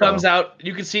waterfowl. She comes out.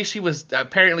 You can see she was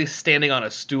apparently standing on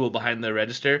a stool behind the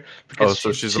register.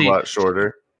 So she's a lot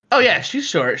shorter. Oh yeah, she's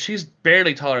short. She's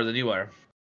barely taller than you are.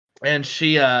 And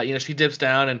she, she dips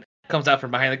down and comes out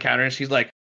from behind the counter, and she's like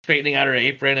straightening out her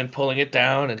apron and pulling it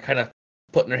down and kind of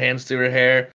putting her hands through her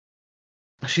hair.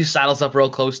 She saddles up real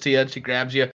close to you and she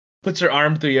grabs you, puts her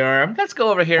arm through your arm. Let's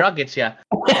go over here. I'll get you.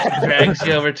 She drags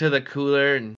you over to the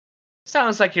cooler, and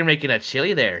sounds like you're making a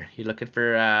chili there. You looking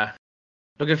for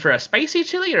a spicy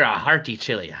chili or a hearty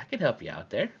chili? I can help you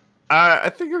out there. I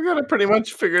think I've got it pretty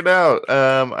much figured out.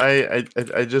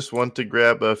 I just want to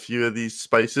grab a few of these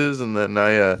spices, and then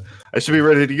I should be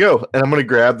ready to go. And I'm gonna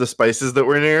grab the spices that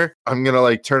were near. I'm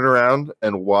gonna turn around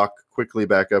and walk quickly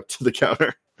back up to the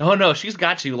counter. Oh no, she's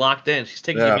got you locked in. She's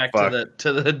taking you back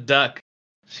to the duck.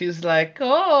 She's like,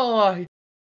 oh.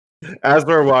 As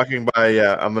we're walking by,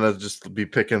 I'm gonna just be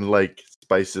picking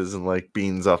spices and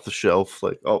beans off the shelf.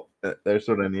 There's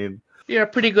what I need. You're a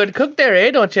pretty good cook there,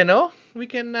 eh? Don't you know? We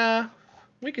can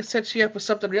set you up with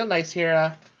something real nice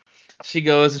here. She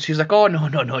goes and she's like, oh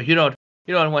no, you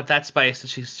don't want that spice.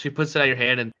 And she puts it on your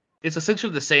hand, and it's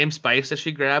essentially the same spice that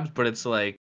she grabs, but it's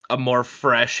like a more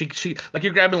fresh. She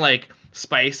you're grabbing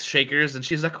spice shakers, and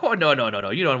she's like, oh no,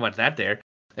 you don't want that there.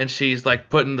 and she's like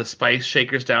putting the spice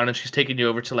shakers down, and she's taking you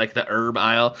over to like the herb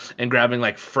aisle and grabbing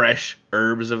like fresh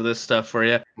herbs of this stuff for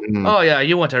you. Mhm. Oh yeah,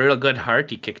 you want a real good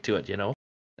hearty kick to it, you know.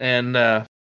 And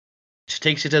she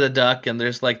takes you to the duck, and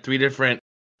there's like 3 different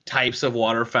types of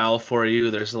waterfowl for you.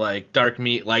 There's like dark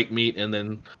meat, light meat, and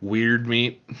then weird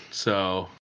meat. So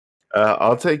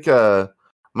I'll take. I'm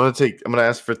gonna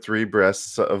ask for 3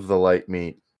 breasts of the light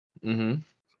meat,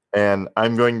 and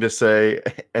I'm going to say,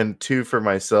 and 2 for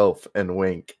myself, and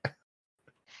wink.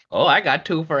 Oh, I got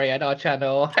 2 for you, don't you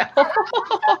know?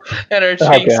 And her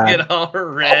cheeks get all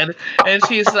red, and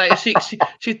she's like,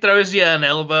 she throws you an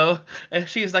elbow, and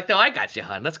she's like, "No, I got you,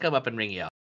 hon. Let's come up and ring you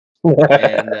up."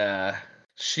 And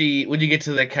when you get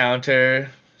to the counter,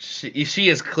 she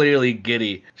is clearly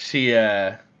giddy.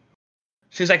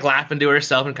 She's like laughing to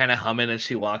herself and kind of humming, and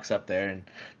she walks up there and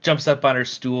jumps up on her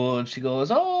stool, and she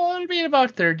goes, "Oh, it'll be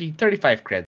about 35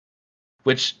 credits,"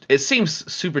 which it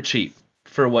seems super cheap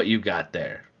for what you got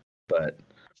there. But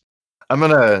I'm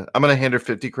gonna hand her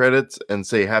 50 credits and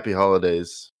say happy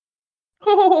holidays,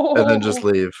 and then just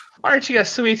leave. Aren't you a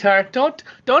sweetheart?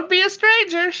 Don't be a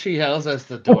stranger, she yells as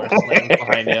the door slams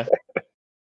behind you.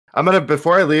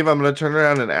 Before I leave, I'm gonna turn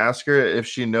around and ask her if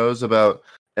she knows about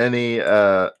any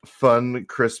fun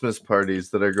Christmas parties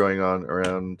that are going on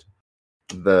around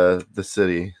the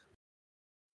city.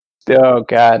 Oh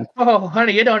God! Oh,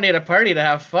 honey, you don't need a party to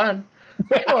have fun.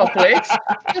 We know a place,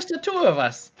 just the 2 of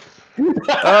us.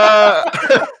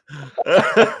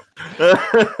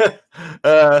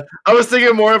 I was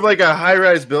thinking more of like a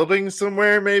high-rise building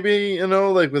somewhere, maybe,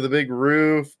 like with a big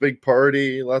roof, big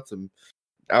party, lots of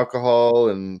alcohol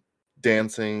and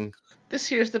dancing. This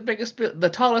here's the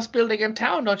tallest building in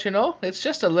town, don't you know? It's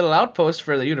just a little outpost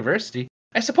for the university.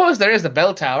 I suppose there is the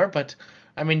bell tower, but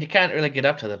I mean, you can't really get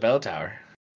up to the bell tower.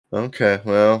 Okay,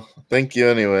 well, thank you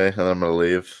anyway, and I'm gonna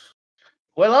leave.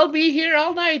 Well, I'll be here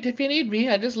all night if you need me.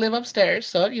 I just live upstairs,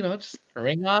 so just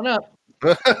ring on up.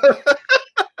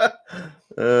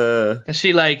 And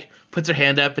she like puts her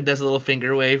hand up and does a little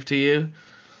finger wave to you,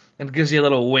 and gives you a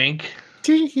little wink.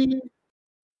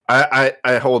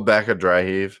 I hold back a dry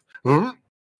heave.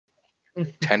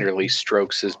 Tenderly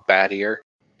strokes his bat ear.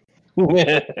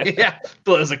 Yeah,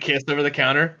 blows a kiss over the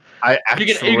counter. I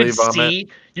actually vomit.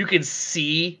 You can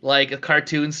see like a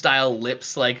cartoon style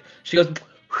lips, like she goes,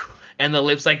 and the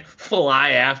lips like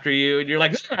fly after you, and you're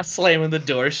like slamming the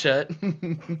door shut.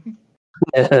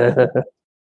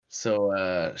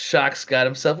 So Shock's got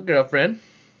himself a girlfriend.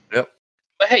 Yep.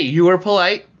 But hey, you were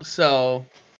polite, so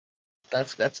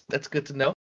that's good to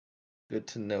know. Good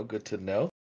to know.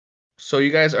 So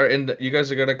you guys are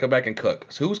gonna come back and cook.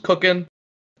 So who's cooking?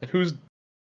 And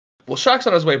well, Shock's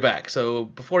on his way back. So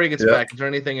before he gets back, is there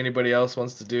anything anybody else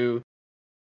wants to do?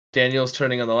 Daniel's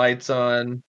turning on the lights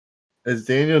on. Is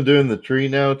Daniel doing the tree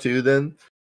now too? Then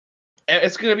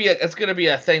it's gonna be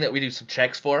a thing that we do some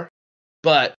checks for,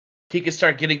 but he can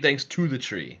start getting things to the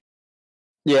tree.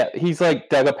 Yeah, he's like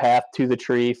dug a path to the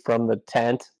tree from the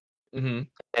tent, and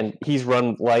he's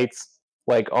run lights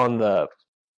like on the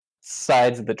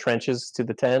sides of the trenches to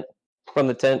the tent, from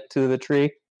the tent to the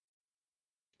tree.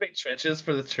 Big trenches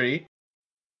for the tree.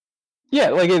 Yeah,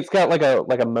 like it's got like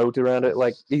a moat around it.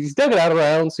 Like he's dug it out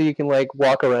around so you can like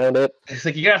walk around it. It's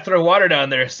like you gotta throw water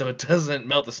down there so it doesn't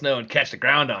melt the snow and catch the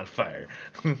ground on fire.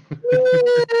 I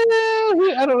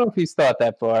don't know if he's thought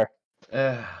that far.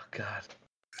 Oh God.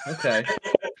 Okay.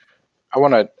 I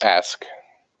want to ask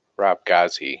Rob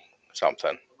Ghazi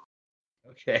something.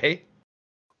 Okay.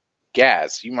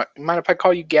 Gaz, you mind if I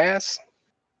call you Gaz?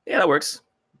 Yeah, that works.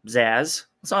 Zaz,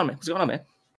 what's on, man? What's going on, man?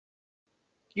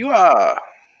 You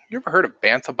ever heard of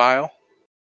Bantha Bile?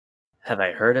 Have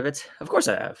I heard of it? Of course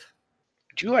I have.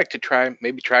 Would you like to try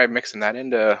mixing that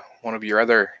into one of your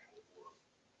other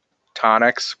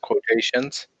tonics,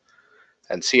 quotations,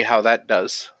 and see how that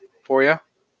does for you?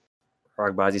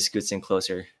 Rogbazi scoots in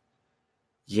closer.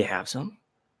 You have some?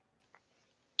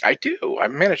 I do. I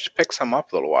managed to pick some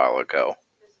up a little while ago.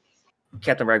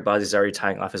 Captain Rogbazi is already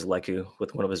tying off his leku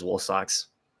with one of his wool socks.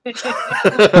 We're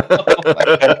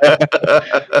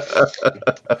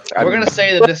gonna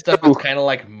say that this stuff is kind of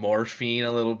like morphine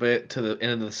a little bit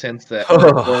in the sense that,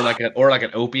 or like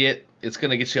an opiate. It's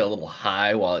gonna get you a little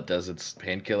high while it does its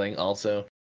pain killing. Also,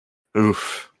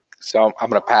 oof. So I'm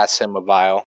gonna pass him a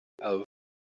vial of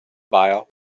bile.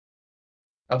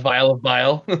 A vial of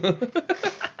bile.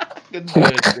 Good.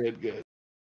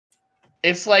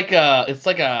 It's like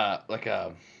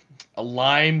a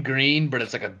lime green, but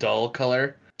it's like a dull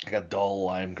color. Like a dull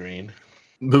lime green.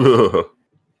 You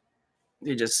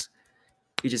just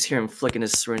hear him flicking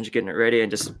his syringe, getting it ready,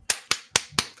 and just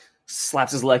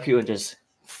slaps his leku and just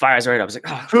fires right up. I was like,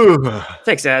 oh, Whew.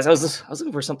 thanks, Az. I was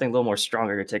looking for something a little more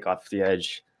stronger to take off the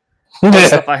edge. All the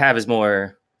stuff I have is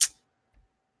more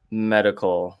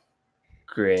medical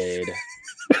grade.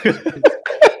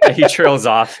 And he trails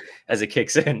off as it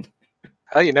kicks in.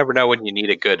 Well, you never know when you need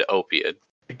a good opiate.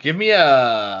 Give me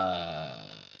a.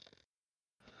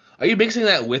 Are you mixing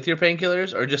that with your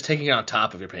painkillers or just taking it on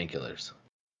top of your painkillers?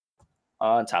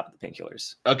 On top of the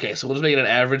painkillers. Okay, so we'll just make it an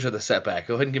average with a setback.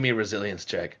 Go ahead and give me a resilience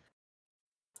check.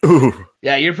 Ooh.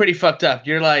 Yeah, you're pretty fucked up.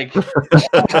 You're like,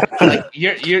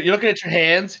 you're looking at your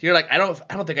hands. You're like, I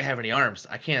don't think I have any arms.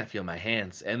 I can't feel my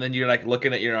hands. And then you're like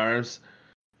looking at your arms.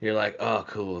 You're like, oh,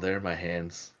 cool. They're my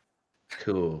hands.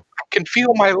 Cool. I can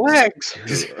feel my legs.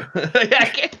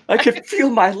 I can feel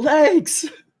my legs.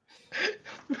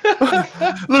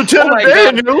 Lieutenant my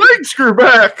Dan, God. your legs grew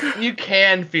back. You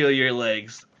can feel your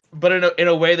legs, but in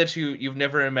a way that you've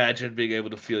never imagined being able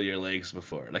to feel your legs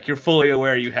before. Like you're fully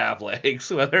aware you have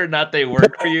legs. Whether or not they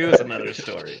work for you is another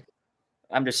story.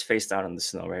 I'm just face down in the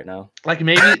snow right now. Like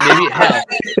maybe hell.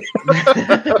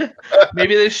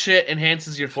 Maybe this shit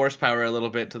enhances your force power a little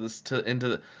bit to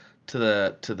the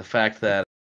fact that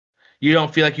you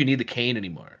don't feel like you need the cane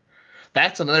anymore.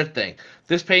 That's another thing.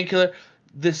 This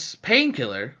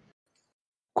painkiller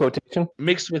Quotation.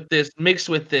 mixed with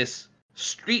this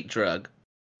street drug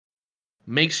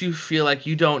makes you feel like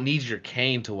you don't need your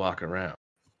cane to walk around.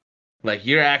 Like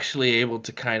you're actually able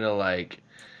to kind of like.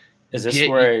 Is this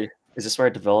where I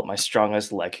develop my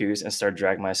strongest lekus and start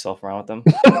dragging myself around with them?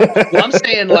 Well, I'm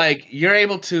saying like you're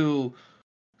able to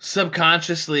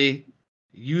subconsciously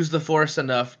use the force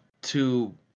enough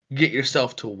to get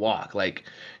yourself to walk. Like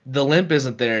the limp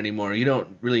isn't there anymore. You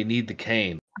don't really need the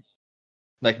cane.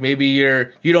 Like maybe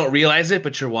you don't realize it,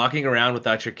 but you're walking around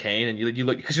without your cane, and you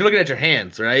look because you're looking at your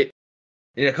hands, right?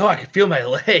 And you're like, oh, I can feel my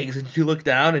legs, and you look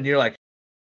down, and you're like,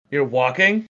 you're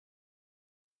walking,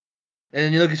 and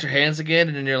then you look at your hands again,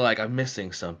 and then you're like, I'm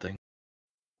missing something.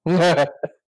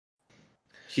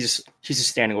 He's just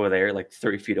standing over there, like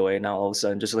 30 feet away. Now all of a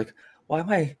sudden, just like, why am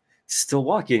I still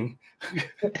walking?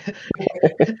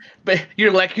 But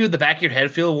you're like the back of your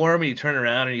head feel warm, and you turn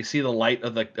around and you see the light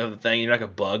of the thing. You're like a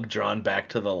bug drawn back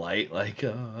to the light, like.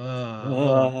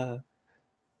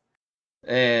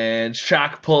 And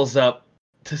Shock pulls up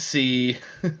to see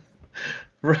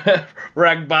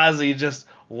Ragbazi just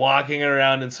walking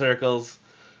around in circles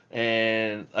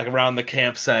and like around the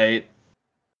campsite.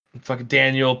 Fucking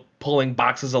Daniel pulling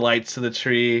boxes of lights to the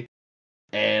tree.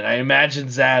 And I imagine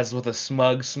Zaz with a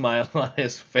smug smile on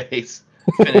his face,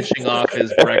 finishing off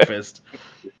his breakfast.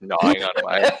 Gnawing on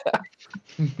my.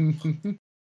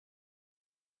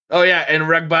 Oh yeah, and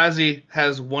Ragbazi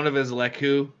has one of his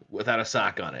leku without a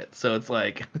sock on it. So it's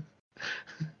like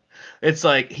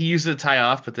he used it to tie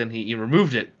off, but then he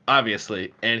removed it,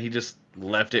 obviously, and he just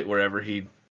left it wherever he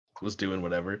was doing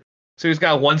whatever. So he's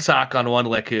got one sock on one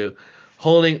leku,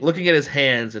 looking at his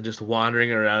hands and just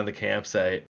wandering around the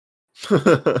campsite.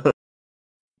 Oh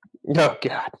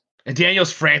God. And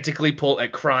Daniel's frantically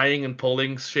crying and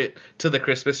pulling shit to the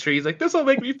Christmas tree. He's like, "This will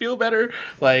make me feel better."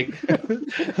 Like, I'm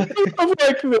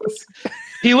like this.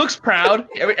 He looks proud.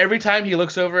 Every time he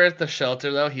looks over at the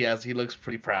shelter, though, he looks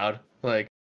pretty proud. Like,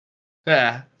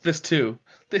 yeah, this too.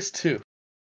 Scruffs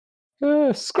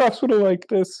would have liked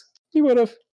this. He would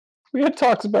have. We had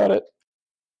talks about it.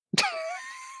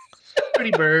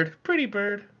 Pretty bird.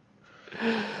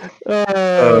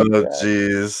 Oh,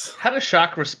 jeez. How does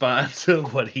Shock respond to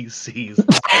what he sees?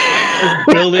 Just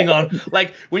building on,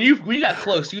 like when you got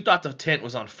close, you thought the tent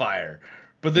was on fire,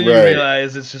 but then you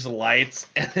realize it's just lights,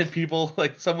 and then people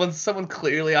like someone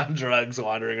clearly on drugs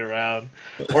wandering around,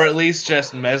 or at least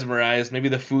just mesmerized. Maybe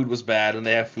the food was bad, and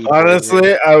they have food.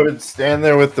 Honestly, I would stand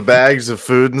there with the bags of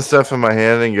food and stuff in my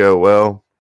hand and go, "Well,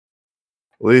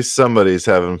 at least somebody's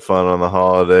having fun on the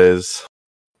holidays,"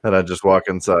 and I just walk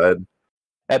inside.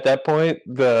 At that point,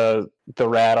 the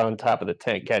rat on top of the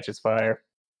tent catches fire.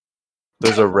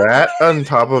 There's a rat on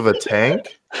top of a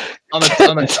tank? I'll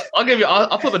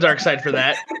flip a dark side for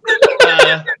that.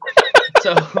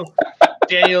 So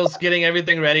Daniel's getting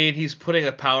everything ready, and he's putting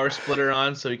a power splitter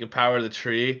on so he can power the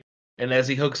tree. And as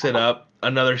he hooks it up,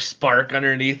 another spark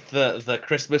underneath the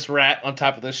Christmas rat on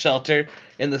top of the shelter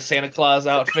in the Santa Claus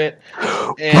outfit,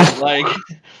 and like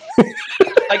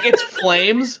it's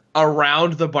flames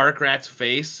around the bark rat's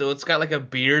face, so it's got like a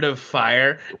beard of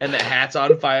fire, and the hat's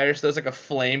on fire, so there's like a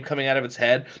flame coming out of its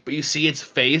head, but you see its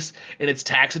face, and it's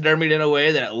taxidermied in a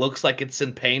way that it looks like it's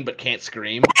in pain but can't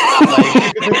scream.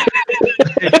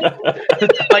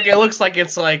 Like it looks like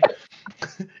it's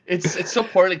It's so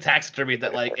poorly taxidermied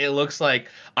that like it looks like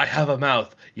I have a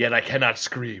mouth yet I cannot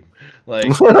scream.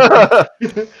 Like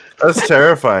That's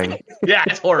terrifying. yeah,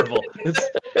 it's horrible.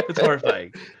 It's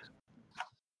horrifying.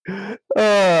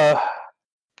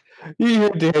 You hear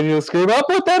Daniel scream, "I'll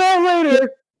put that out later."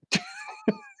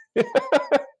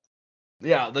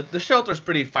 Yeah, the shelter's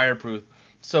pretty fireproof.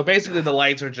 So basically the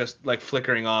lights are just like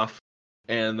flickering off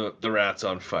and the rat's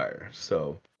on fire.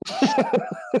 So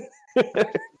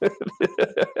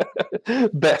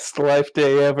Best life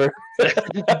day ever.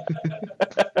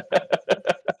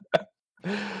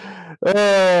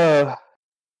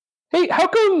 Hey, how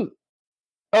come?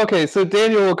 Okay, so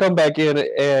Daniel will come back in,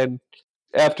 and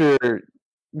after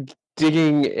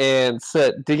digging to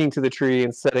the tree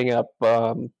and setting up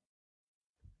all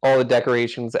the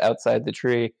decorations outside the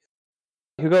tree,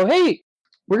 he'll go, "Hey,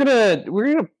 we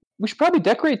should probably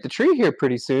decorate the tree here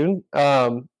pretty soon.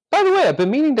 By the way, I've been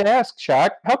meaning to ask,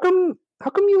 Shock, how come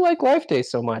you like Life Day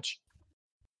so much?"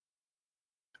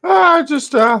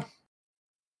 Just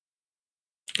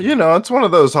it's one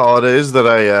of those holidays that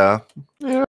I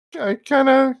kind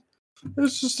of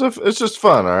it's just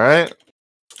fun. All right,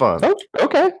 it's fun. Oh,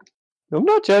 okay. I'm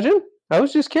not judging. I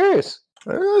was just curious.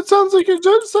 It sounds like you're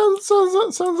sounds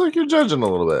like you're judging a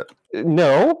little bit.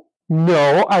 No,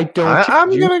 I don't. I'm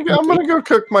gonna go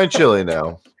cook my chili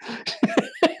now.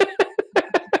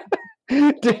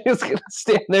 Daniel's gonna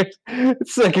stand there,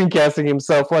 second guessing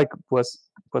himself. Like, was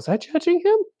I judging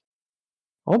him?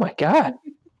 Oh my god,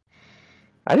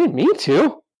 I didn't mean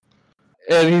to.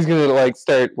 And he's gonna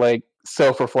start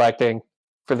self-reflecting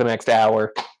for the next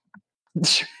hour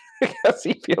because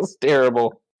he feels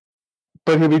terrible.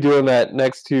 But he'll be doing that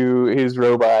next to his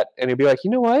robot, and he'll be like,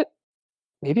 "You know what?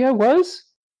 Maybe I was,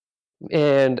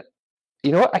 and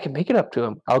you know what? I can make it up to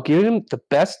him. I'll give him the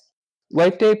best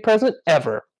Life Day present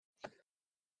ever."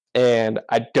 And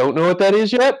I don't know what that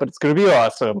is yet, but it's going to be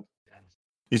awesome.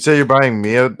 You say you're buying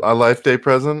me a Life Day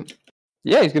present?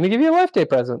 Yeah, he's going to give you a Life Day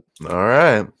present. All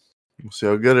right. We'll see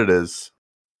how good it is.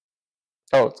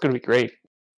 Oh, it's going to be great.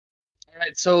 All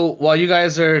right, so while you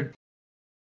guys are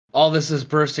all this is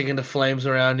bursting into flames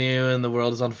around you and the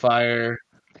world is on fire,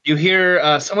 you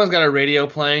hear someone's got a radio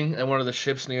playing at one of the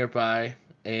ships nearby,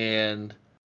 and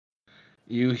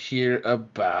you hear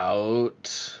about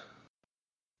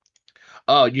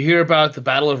the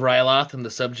Battle of Ryloth and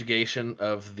the subjugation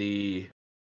of the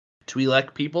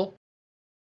Twi'lek people,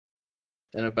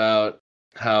 and about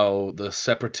how the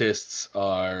Separatists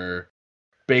are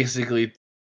basically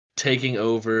taking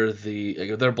over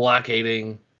they're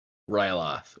blockading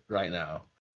Ryloth right now.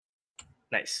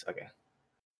 Nice. Okay.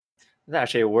 That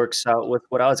actually works out with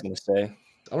what I was going to say.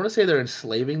 I want to say they're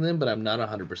enslaving them, but I'm not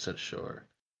 100% sure.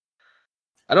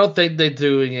 I don't think they're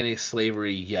doing any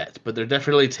slavery yet, but they're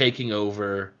definitely taking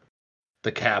over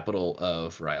the capital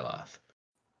of Ryloth.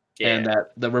 Yeah. And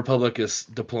that the Republic is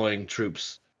deploying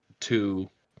troops to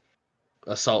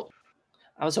assault.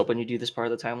 I was hoping you'd do this part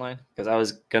of the timeline because I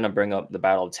was going to bring up the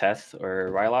Battle of Teth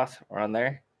or Ryloth around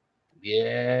there.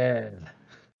 Yeah.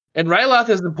 And Ryloth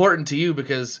is important to you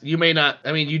because you may not,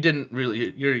 I mean, you didn't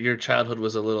really, your childhood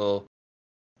was a little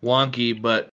wonky,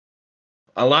 but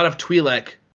a lot of Twi'lek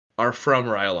are from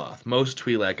Ryloth. Most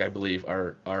Twi'lek, I believe,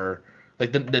 are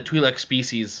like the Twi'lek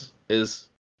species is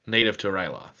native to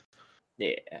Ryloth.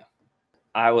 Yeah.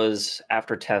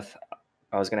 After Teth,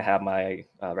 I was going to have my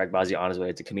Ragbazi on his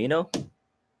way to Camino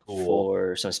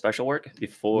for some special work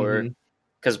before,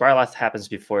 because Ryloth happens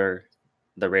before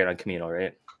the raid on Camino,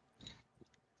 right?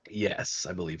 Yes,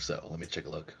 I believe so. Let me check a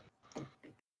look.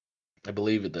 I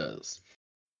believe it does.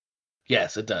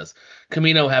 Yes, it does.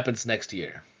 Camino happens next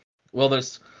year. Well,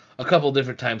 there's a couple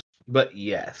different times, but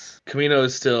yes. Camino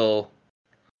is still...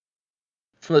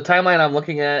 From the timeline I'm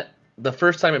looking at, the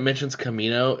first time it mentions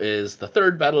Camino is the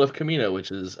third Battle of Camino,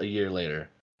 which is a year later.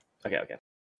 Okay.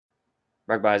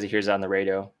 Ragbazi hears it on the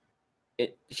radio.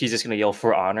 He's just going to yell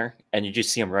for honor, and you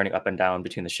just see him running up and down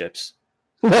between the ships.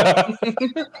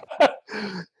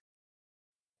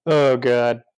 Oh,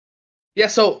 God. Yeah,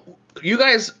 so you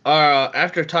guys are,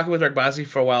 after talking with Ragbazi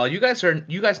for a while, you guys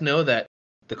know that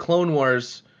the Clone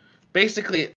Wars,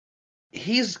 basically,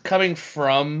 he's coming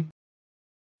from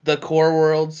the core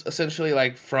worlds,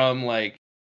 essentially, from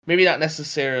maybe not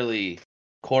necessarily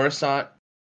Coruscant,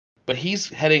 but he's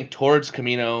heading towards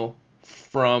Camino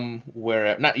from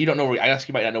where, you don't know where, I guess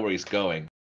you might not know where he's going,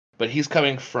 but he's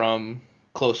coming from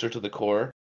closer to the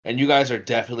core, and you guys are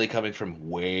definitely coming from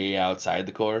way outside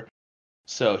the core.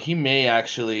 So he may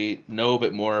actually know a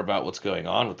bit more about what's going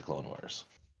on with the Clone Wars.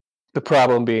 The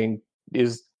problem being,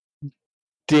 is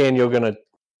Daniel going to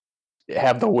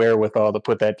have the wherewithal to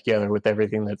put that together with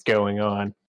everything that's going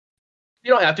on?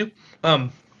 You don't have to.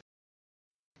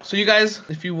 So you guys,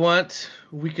 if you want,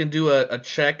 we can do a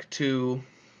check to...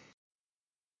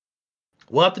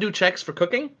 We'll have to do checks for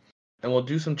cooking, and we'll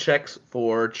do some checks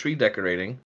for tree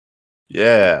decorating.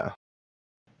 Yeah.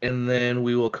 And then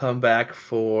we will come back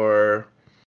for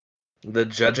the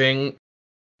judging.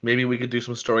 Maybe we could do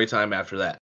some story time after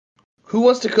that. Who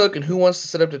wants to cook, and who wants to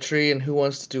set up the tree, and who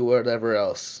wants to do whatever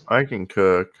else? I can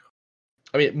cook.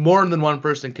 I mean, more than one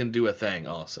person can do a thing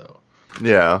also.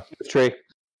 Yeah. Trey,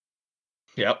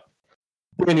 Yep.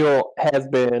 Daniel has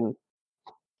been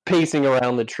pacing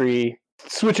around the tree,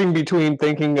 switching between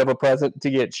thinking of a present to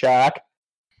get Shock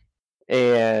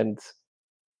and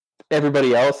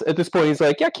everybody else. At this point, he's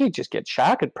like, yeah, I can't just get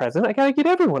Shock a present. I gotta get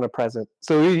everyone a present.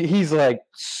 So he's like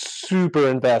super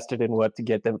invested in what to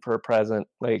get them for a present,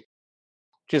 like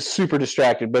just super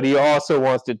distracted. But he also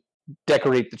wants to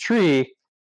decorate the tree.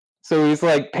 So he's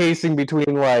like pacing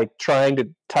between like trying to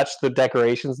touch the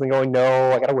decorations and going,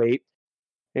 no, I gotta wait.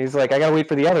 And he's like, I gotta wait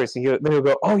for the others. And then he'll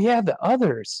go, oh yeah, the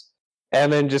others.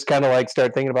 And then just kind of like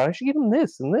start thinking about, I should give him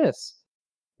this and this.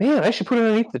 Man, I should put it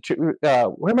underneath the tree.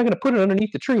 Where am I going to put it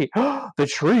underneath the tree? The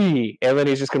tree. And then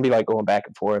he's just going to be like going back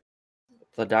and forth.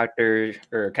 The doctor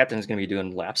or captain is going to be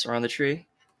doing laps around the tree.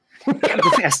 Gotta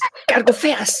go fast! Gotta go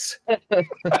fast!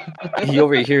 He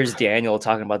overhears Daniel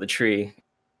talking about the tree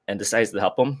and decides to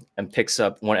help him and picks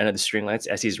up one end of the string lights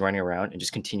as he's running around and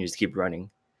just continues to keep running.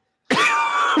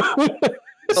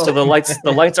 So the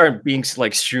lights aren't being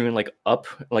like strewn like up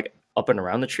and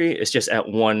around the tree. It's just at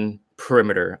one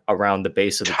perimeter around the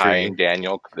base of the Tying tree.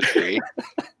 Daniel to the tree.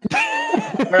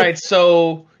 All right,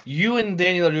 so you and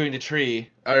Daniel are doing the tree.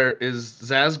 Is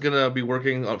Zaz gonna be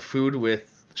working on food with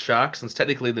Shock? Since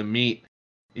technically the meat,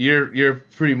 you're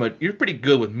pretty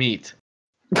good with meat.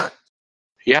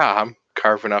 Yeah, I'm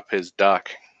carving up his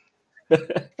duck.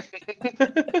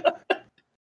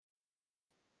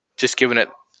 Just giving it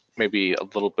maybe a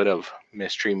little bit of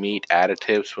mystery meat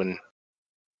additives when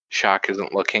Shock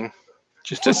isn't looking,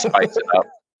 just to spice it up.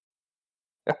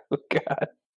 Oh, God.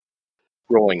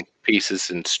 Rolling pieces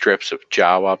and strips of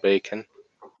Jawa bacon.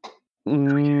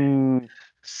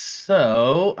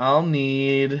 So I'll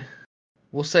need,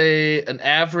 we'll say an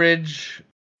average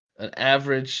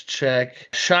check.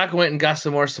 Shock went and got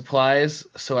some more supplies,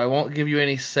 so I won't give you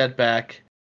any setback.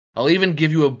 I'll even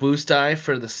give you a boost die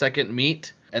for the second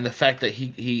meat and the fact that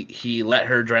he let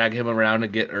her drag him around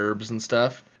and get herbs and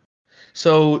stuff.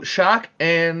 So Shock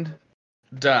and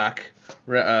Doc,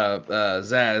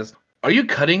 Zaz, are you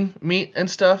cutting meat and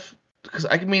stuff? Because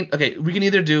I mean, okay, we can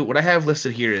either do what I have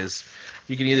listed here is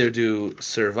you can either do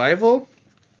survival,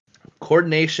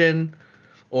 coordination,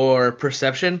 or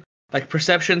perception. Like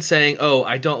perception saying, oh,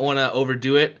 I don't want to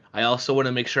overdo it. I also want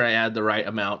to make sure I add the right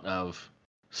amount of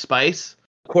spice.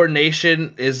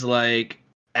 Coordination is like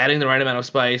adding the right amount of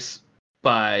spice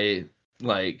by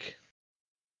like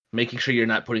making sure you're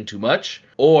not putting too much,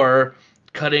 or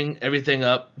cutting everything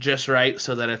up just right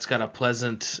so that it's got a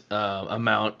pleasant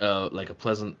amount of like a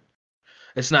pleasant.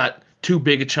 It's not too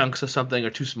big a chunks of something or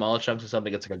too small a chunks of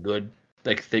something. It's like a good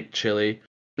like thick chili.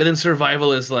 And then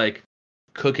survival is like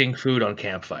cooking food on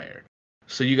campfire.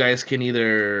 So you guys can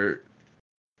either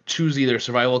choose either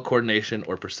survival, coordination,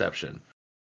 or perception.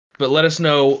 But let us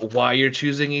know why you're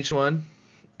choosing each one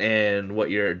and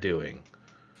what you're doing.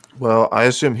 Well, I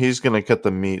assume he's going to cut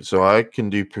the meat, so I can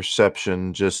do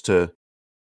perception just to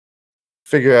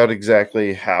figure out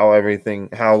exactly how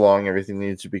long everything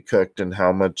needs to be cooked and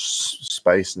how much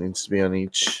spice needs to be on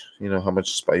each, how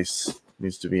much spice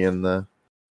needs to be in the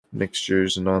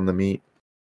mixtures and on the meat.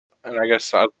 And I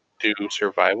guess I'll do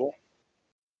survival.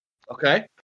 Okay.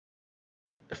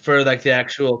 For like the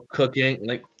actual cooking,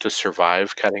 like to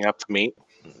survive cutting up the meat.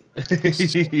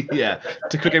 yeah,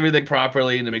 to cook everything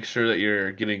properly and to make sure that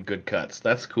you're getting good cuts.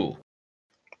 That's cool.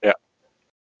 Yeah.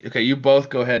 Okay, you both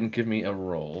go ahead and give me a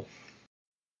roll.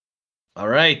 All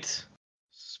right.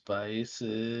 Spices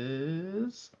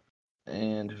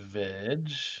and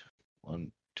veg.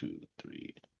 1, 2,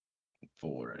 3,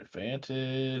 4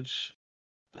 advantage.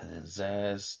 And then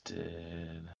Zaz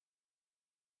did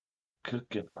cook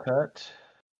and cut.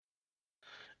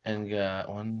 And got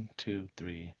 1, 2,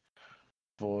 3,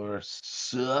 4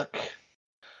 suck.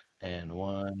 And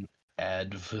 1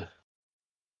 adv.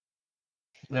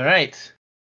 All right.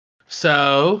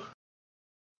 So,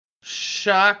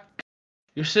 Shock,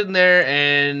 you're sitting there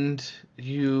and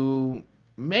you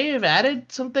may have added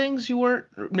some things you weren't.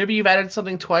 Maybe you've added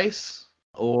something twice,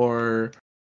 or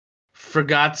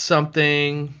forgot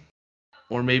something,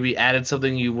 or maybe added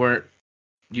something you weren't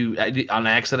on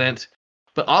accident.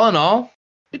 But all in all,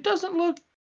 it doesn't look.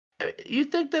 You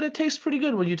think that it tastes pretty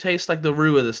good when you taste like the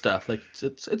roux of the stuff. Like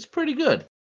it's pretty good.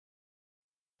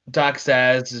 Doc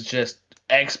Saz is just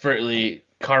expertly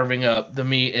carving up the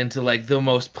meat into like the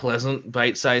most pleasant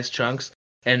bite-sized chunks,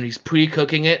 and he's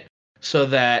pre-cooking it so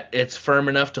that it's firm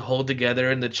enough to hold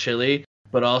together in the chili,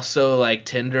 but also like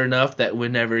tender enough that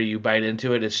whenever you bite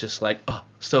into it, it's just like, oh,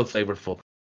 so flavorful.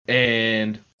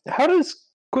 And How does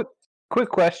quick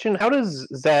question? How does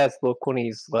Zaz look when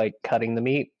he's like cutting the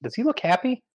meat? Does he look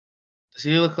happy? does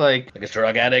he look like a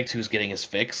drug addict who's getting his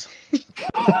fix?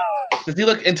 Does he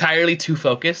look entirely too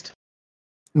focused?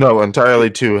 No, entirely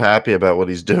too happy about what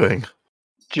he's doing.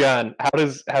 John, how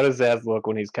does Zaz look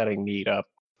when he's cutting meat up?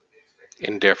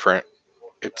 Indifferent.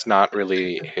 It's not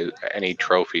really any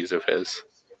trophies of his.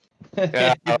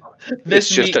 Yeah. This It's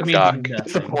just meat a means duck. nothing.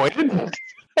 Disappointed?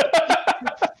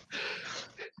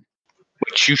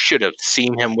 Which you should have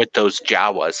seen him with those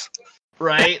Jawas.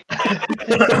 Right?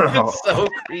 It's so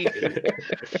creepy.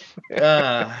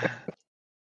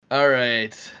 All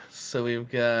right. So we've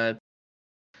got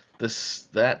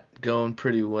that going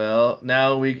pretty well.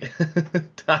 Now we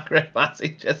Doc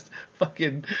Redbossi just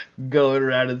fucking going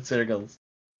around in circles.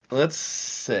 Let's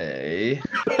say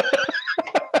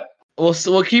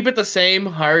we'll keep it the same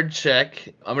hard check.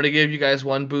 I'm gonna give you guys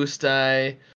one boost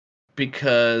die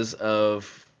because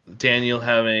of Daniel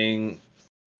having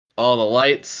all the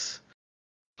lights.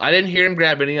 I didn't hear him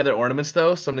grab any other ornaments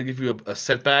though, so I'm gonna give you a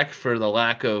setback for the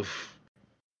lack of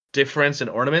difference in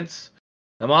ornaments.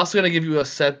 I'm also gonna give you a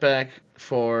setback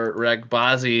for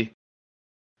Ragbazi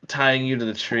tying you to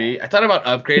the tree. I thought about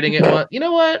upgrading it one. You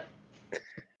know what?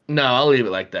 No, I'll leave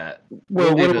it like that.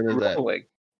 Well, leave what it are as we that. rolling?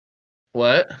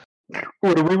 What?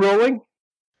 What are we rolling?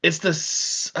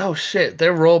 It's oh shit,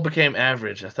 their roll became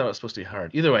average. I thought it was supposed to be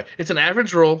hard. Either way, it's an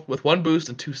average roll with one boost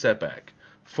and two setback.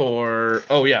 For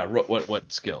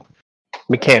what skill?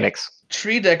 Mechanics.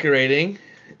 Tree decorating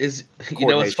is, you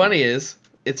know what's funny is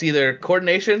it's either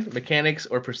coordination, mechanics,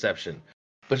 or perception.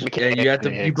 But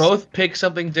you both pick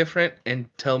something different and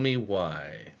tell me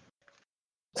why.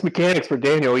 It's mechanics for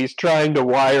Daniel. He's trying to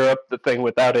wire up the thing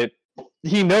without it.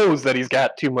 He knows that he's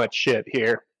got too much shit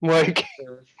here. Like,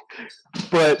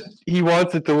 but he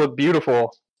wants it to look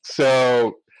beautiful.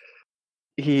 So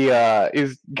he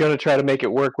is gonna try to make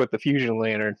it work with the fusion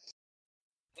lantern.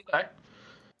 Okay.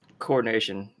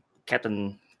 Coordination.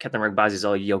 Captain Rugbazi's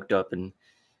all yoked up and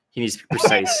he needs to be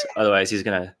precise. Otherwise, he's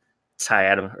gonna tie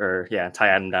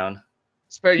Adam down.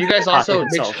 Spare, you guys also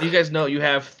Himself. you guys know you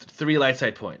have 3 light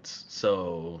side points,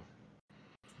 so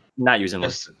Not using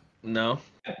one. no.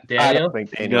 I Daniel, don't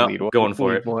think Daniel No, need one. going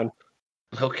for Need it. One.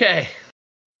 okay.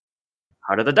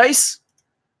 Heart of the dice.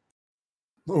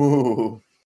 Ooh.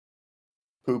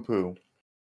 Poo.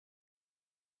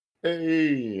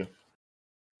 Hey.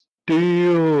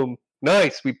 Damn.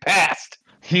 Nice. We passed.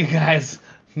 You guys,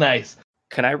 nice.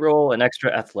 Can I roll an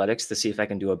extra athletics to see if I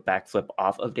can do a backflip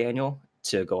off of Daniel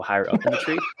to go higher up in the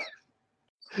tree?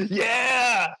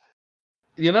 Yeah.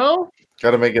 You know,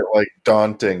 Gotta make it like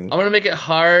daunting. I'm gonna make it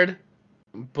hard,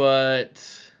 but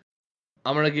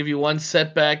I'm gonna give you one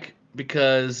setback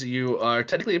because you are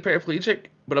technically a paraplegic.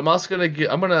 But I'm also gonna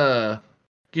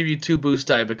give you 2 boost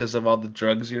die because of all the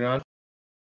drugs you're on.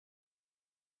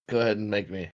 Go ahead and make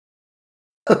me.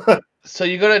 So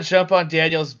you're gonna jump on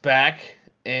Daniel's back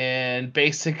and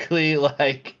basically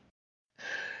like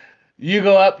you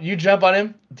go up, you jump on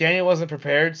him. Daniel wasn't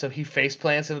prepared, so he face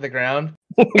plants into the ground.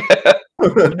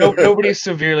 Nobody's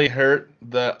severely hurt.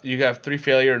 You have 3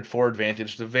 failure and 4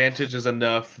 advantage. The advantage is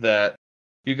enough that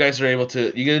you guys are able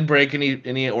to. You didn't break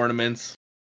any ornaments.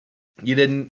 You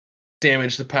didn't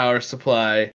damage the power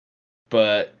supply,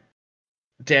 but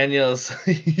Daniel's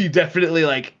you definitely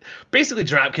basically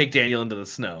drop kick Daniel into the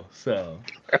snow. So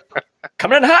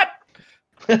Coming in hot.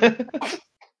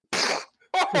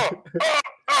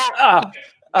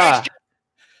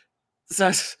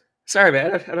 Sorry,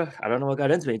 man. I don't know what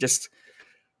got into me. Just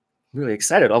really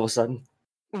excited all of a sudden.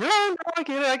 No, I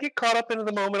get it. I get caught up into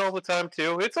the moment all the time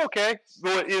too. It's okay.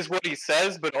 What is what he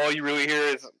says, but all you really hear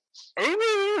is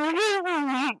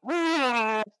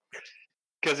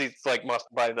because he's like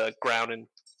muffled by the ground and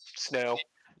snow.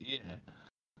 yeah.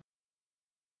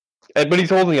 But he's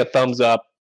holding a thumbs up.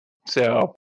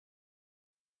 So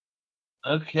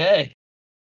Okay.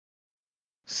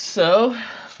 So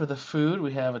for the food,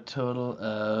 we have a total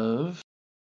of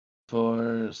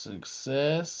 4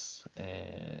 success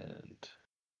and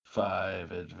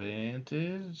 5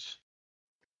 advantage.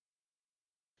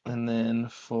 And then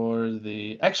for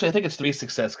actually, I think it's 3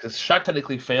 success because Shock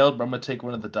technically failed, but I'm going to take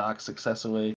one of the Doc's success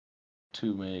away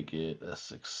to make it a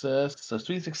success. So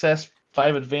 3 success,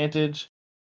 5 advantage.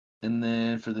 And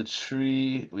then for the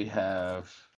tree, we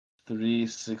have 3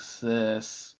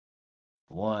 success,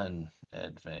 1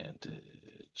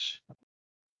 advantage.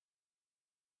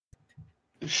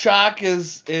 Shock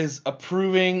is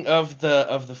approving of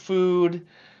the food.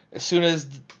 As soon as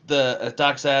the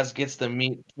Doc's ass gets the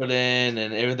meat put in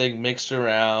and everything mixed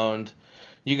around,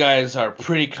 you guys are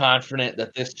pretty confident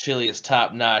that this chili is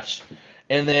top notch.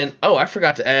 And then, oh, I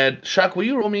forgot to add, Shock, will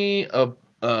you roll me a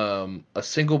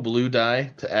single blue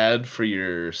die to add for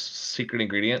your secret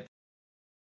ingredient?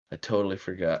 I totally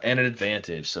forgot. And an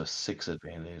advantage, so 6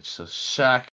 advantage. So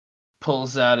Shock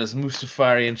pulls out his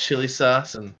Mustafarian chili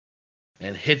sauce and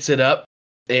hits it up,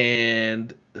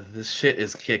 and this shit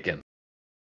is kicking.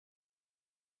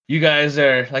 You guys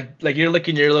are like you're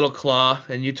licking your little claw,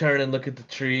 and you turn and look at the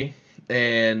tree,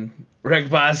 and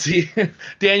Regbazi,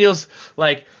 Daniel's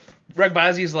like,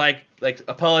 Regbazi's like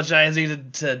apologizing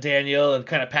to Daniel and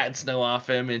kind of patting snow off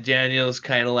him, and Daniel's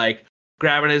kind of like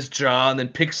grabbing his jaw and then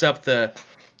picks up the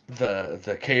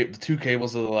two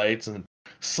cables of the lights and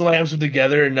slams them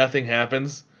together, and nothing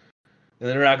happens. And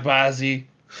then Regbazi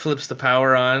flips the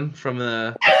power on from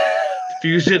the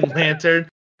fusion lantern,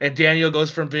 and Daniel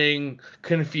goes from being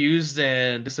confused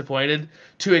and disappointed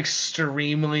to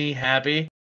extremely happy.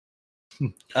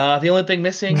 The only thing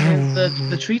missing is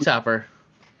the tree topper.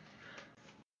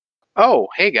 Oh,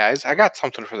 hey guys, I got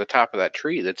something for the top of that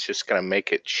tree that's just gonna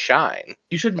make it shine.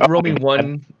 You should roll me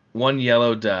one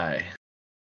yellow die.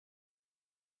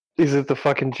 Is it the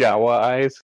fucking Jawa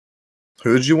eyes?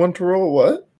 Who'd you want to roll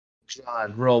what?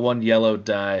 John, roll one yellow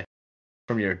die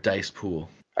from your dice pool.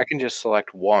 I can just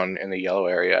select one in the yellow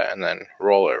area and then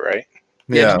roll it, right?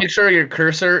 Yeah, just make sure your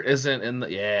cursor isn't in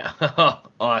the... Yeah.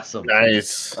 Awesome.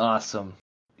 Nice. Awesome.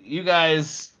 You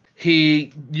guys,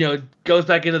 he, goes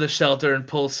back into the shelter and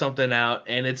pulls something out,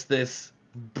 and it's this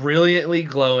brilliantly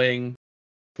glowing...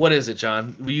 What is it,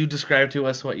 John? Will you describe to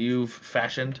us what you've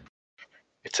fashioned?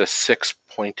 It's a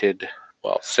 6-pointed,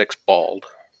 well, 6-balled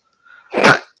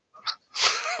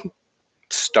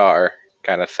star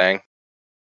kind of thing.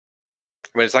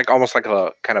 I mean, it's like almost like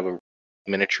a kind of a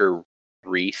miniature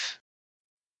wreath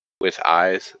with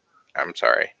eyes. I'm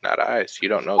sorry, not eyes. You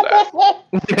don't know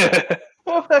that.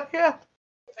 Oh my God.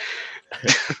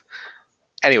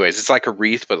 Anyways, it's like a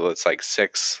wreath, but it's like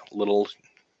 6 little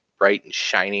bright and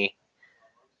shiny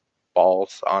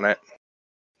balls on it.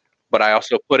 But I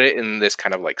also put it in this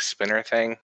kind of like spinner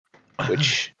thing,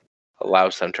 which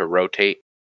allows them to rotate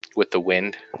with the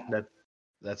wind.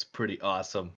 That's pretty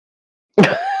awesome.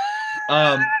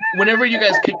 Whenever you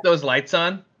guys kick those lights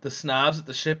on, the snobs at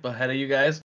the ship ahead of you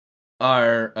guys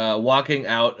are walking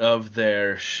out of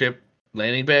their ship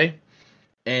landing bay,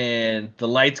 and the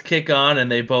lights kick on, and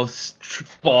they both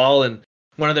fall, and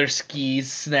one of their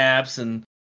skis snaps, and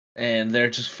they're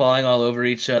just falling all over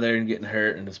each other and getting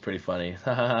hurt, and it's pretty funny.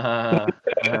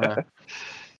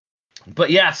 But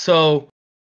yeah, so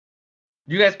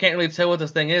you guys can't really tell what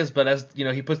this thing is, but as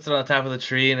he puts it on the top of the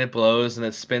tree, and it blows, and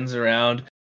it spins around.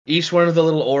 Each one of the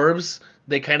little orbs,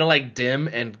 they kind of like dim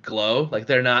and glow. Like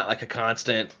they're not like a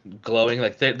constant glowing.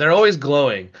 Like they're always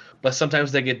glowing, but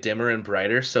sometimes they get dimmer and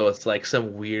brighter. So it's like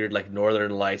some weird like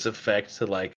Northern Lights effect to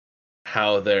like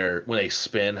how when they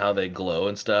spin, how they glow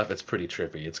and stuff. It's pretty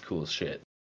trippy. It's cool as shit.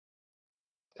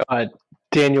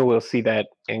 Daniel will see that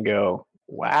and go,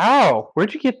 "Wow,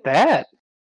 where'd you get that?"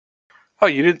 Oh,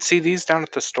 you didn't see these down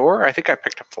at the store? I think I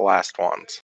picked up the last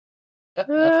ones.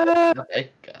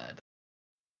 Thank God.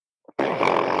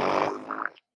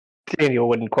 Daniel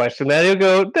wouldn't question that. He'll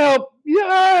go, no,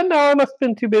 I must have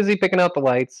been too busy picking out the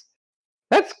lights.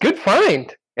 That's good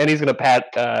find. And he's going to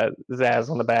pat Zaz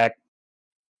on the back.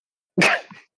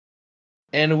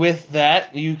 And with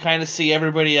that, you kind of see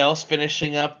everybody else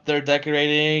finishing up their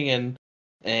decorating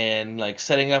and like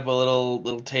setting up a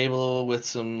little table with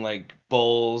some like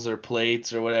bowls or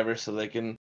plates or whatever, so they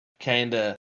can kind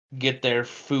of get their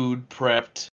food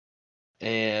prepped.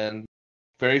 And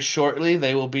very shortly,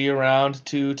 they will be around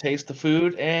to taste the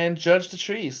food and judge the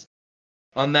trees.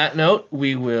 On that note,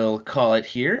 we will call it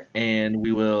here, and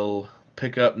we will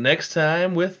pick up next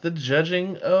time with the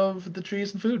judging of the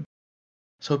trees and food.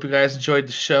 So hope you guys enjoyed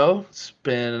the show. It's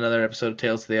been another episode of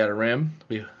Tales of the Outer Rim.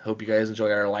 We hope you guys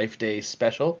enjoy our Life Day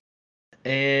special.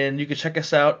 And you can check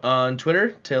us out on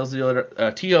Twitter, TOTORFFG,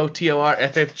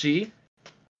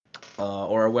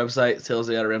 or our website,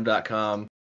 talesoftheouterrim.com,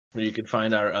 where you can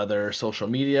find our other social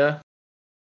media.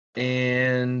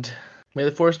 And may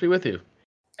the Force be with you.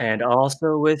 And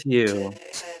also with you.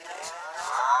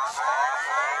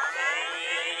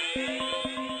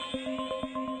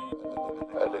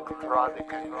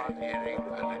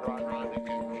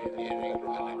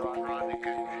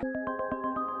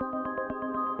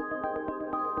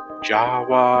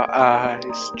 Jawa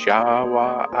eyes,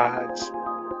 Jawa eyes.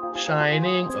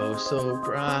 shining oh so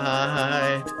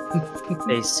bright.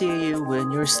 They see you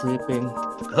when you're sleeping.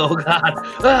 Oh God!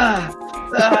 Ah!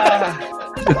 Ah!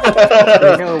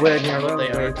 They know when Now you're that they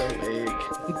awake. aren't awake.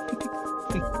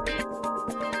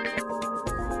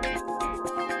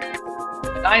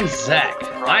 I'm Zach.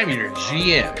 I'm your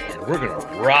GM, and we're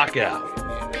gonna rock out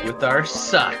with our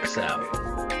socks out.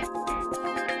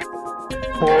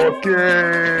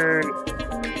 Okay.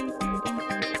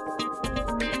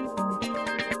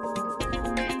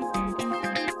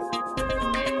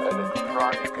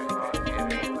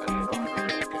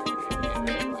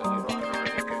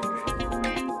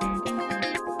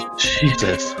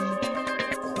 Jesus.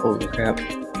 Holy crap.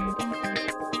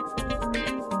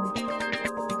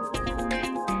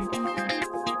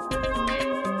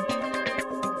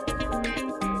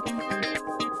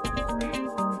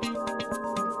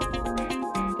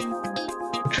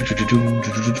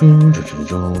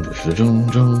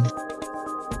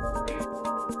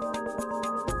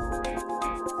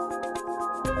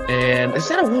 And is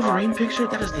that a Wolverine picture?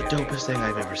 That is the dopest thing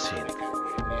I've ever seen.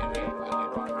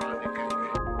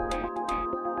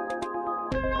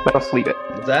 Now sleep it.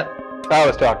 What's that? I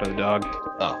was talking to the dog.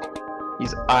 Oh.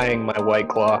 He's eyeing my white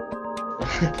claw.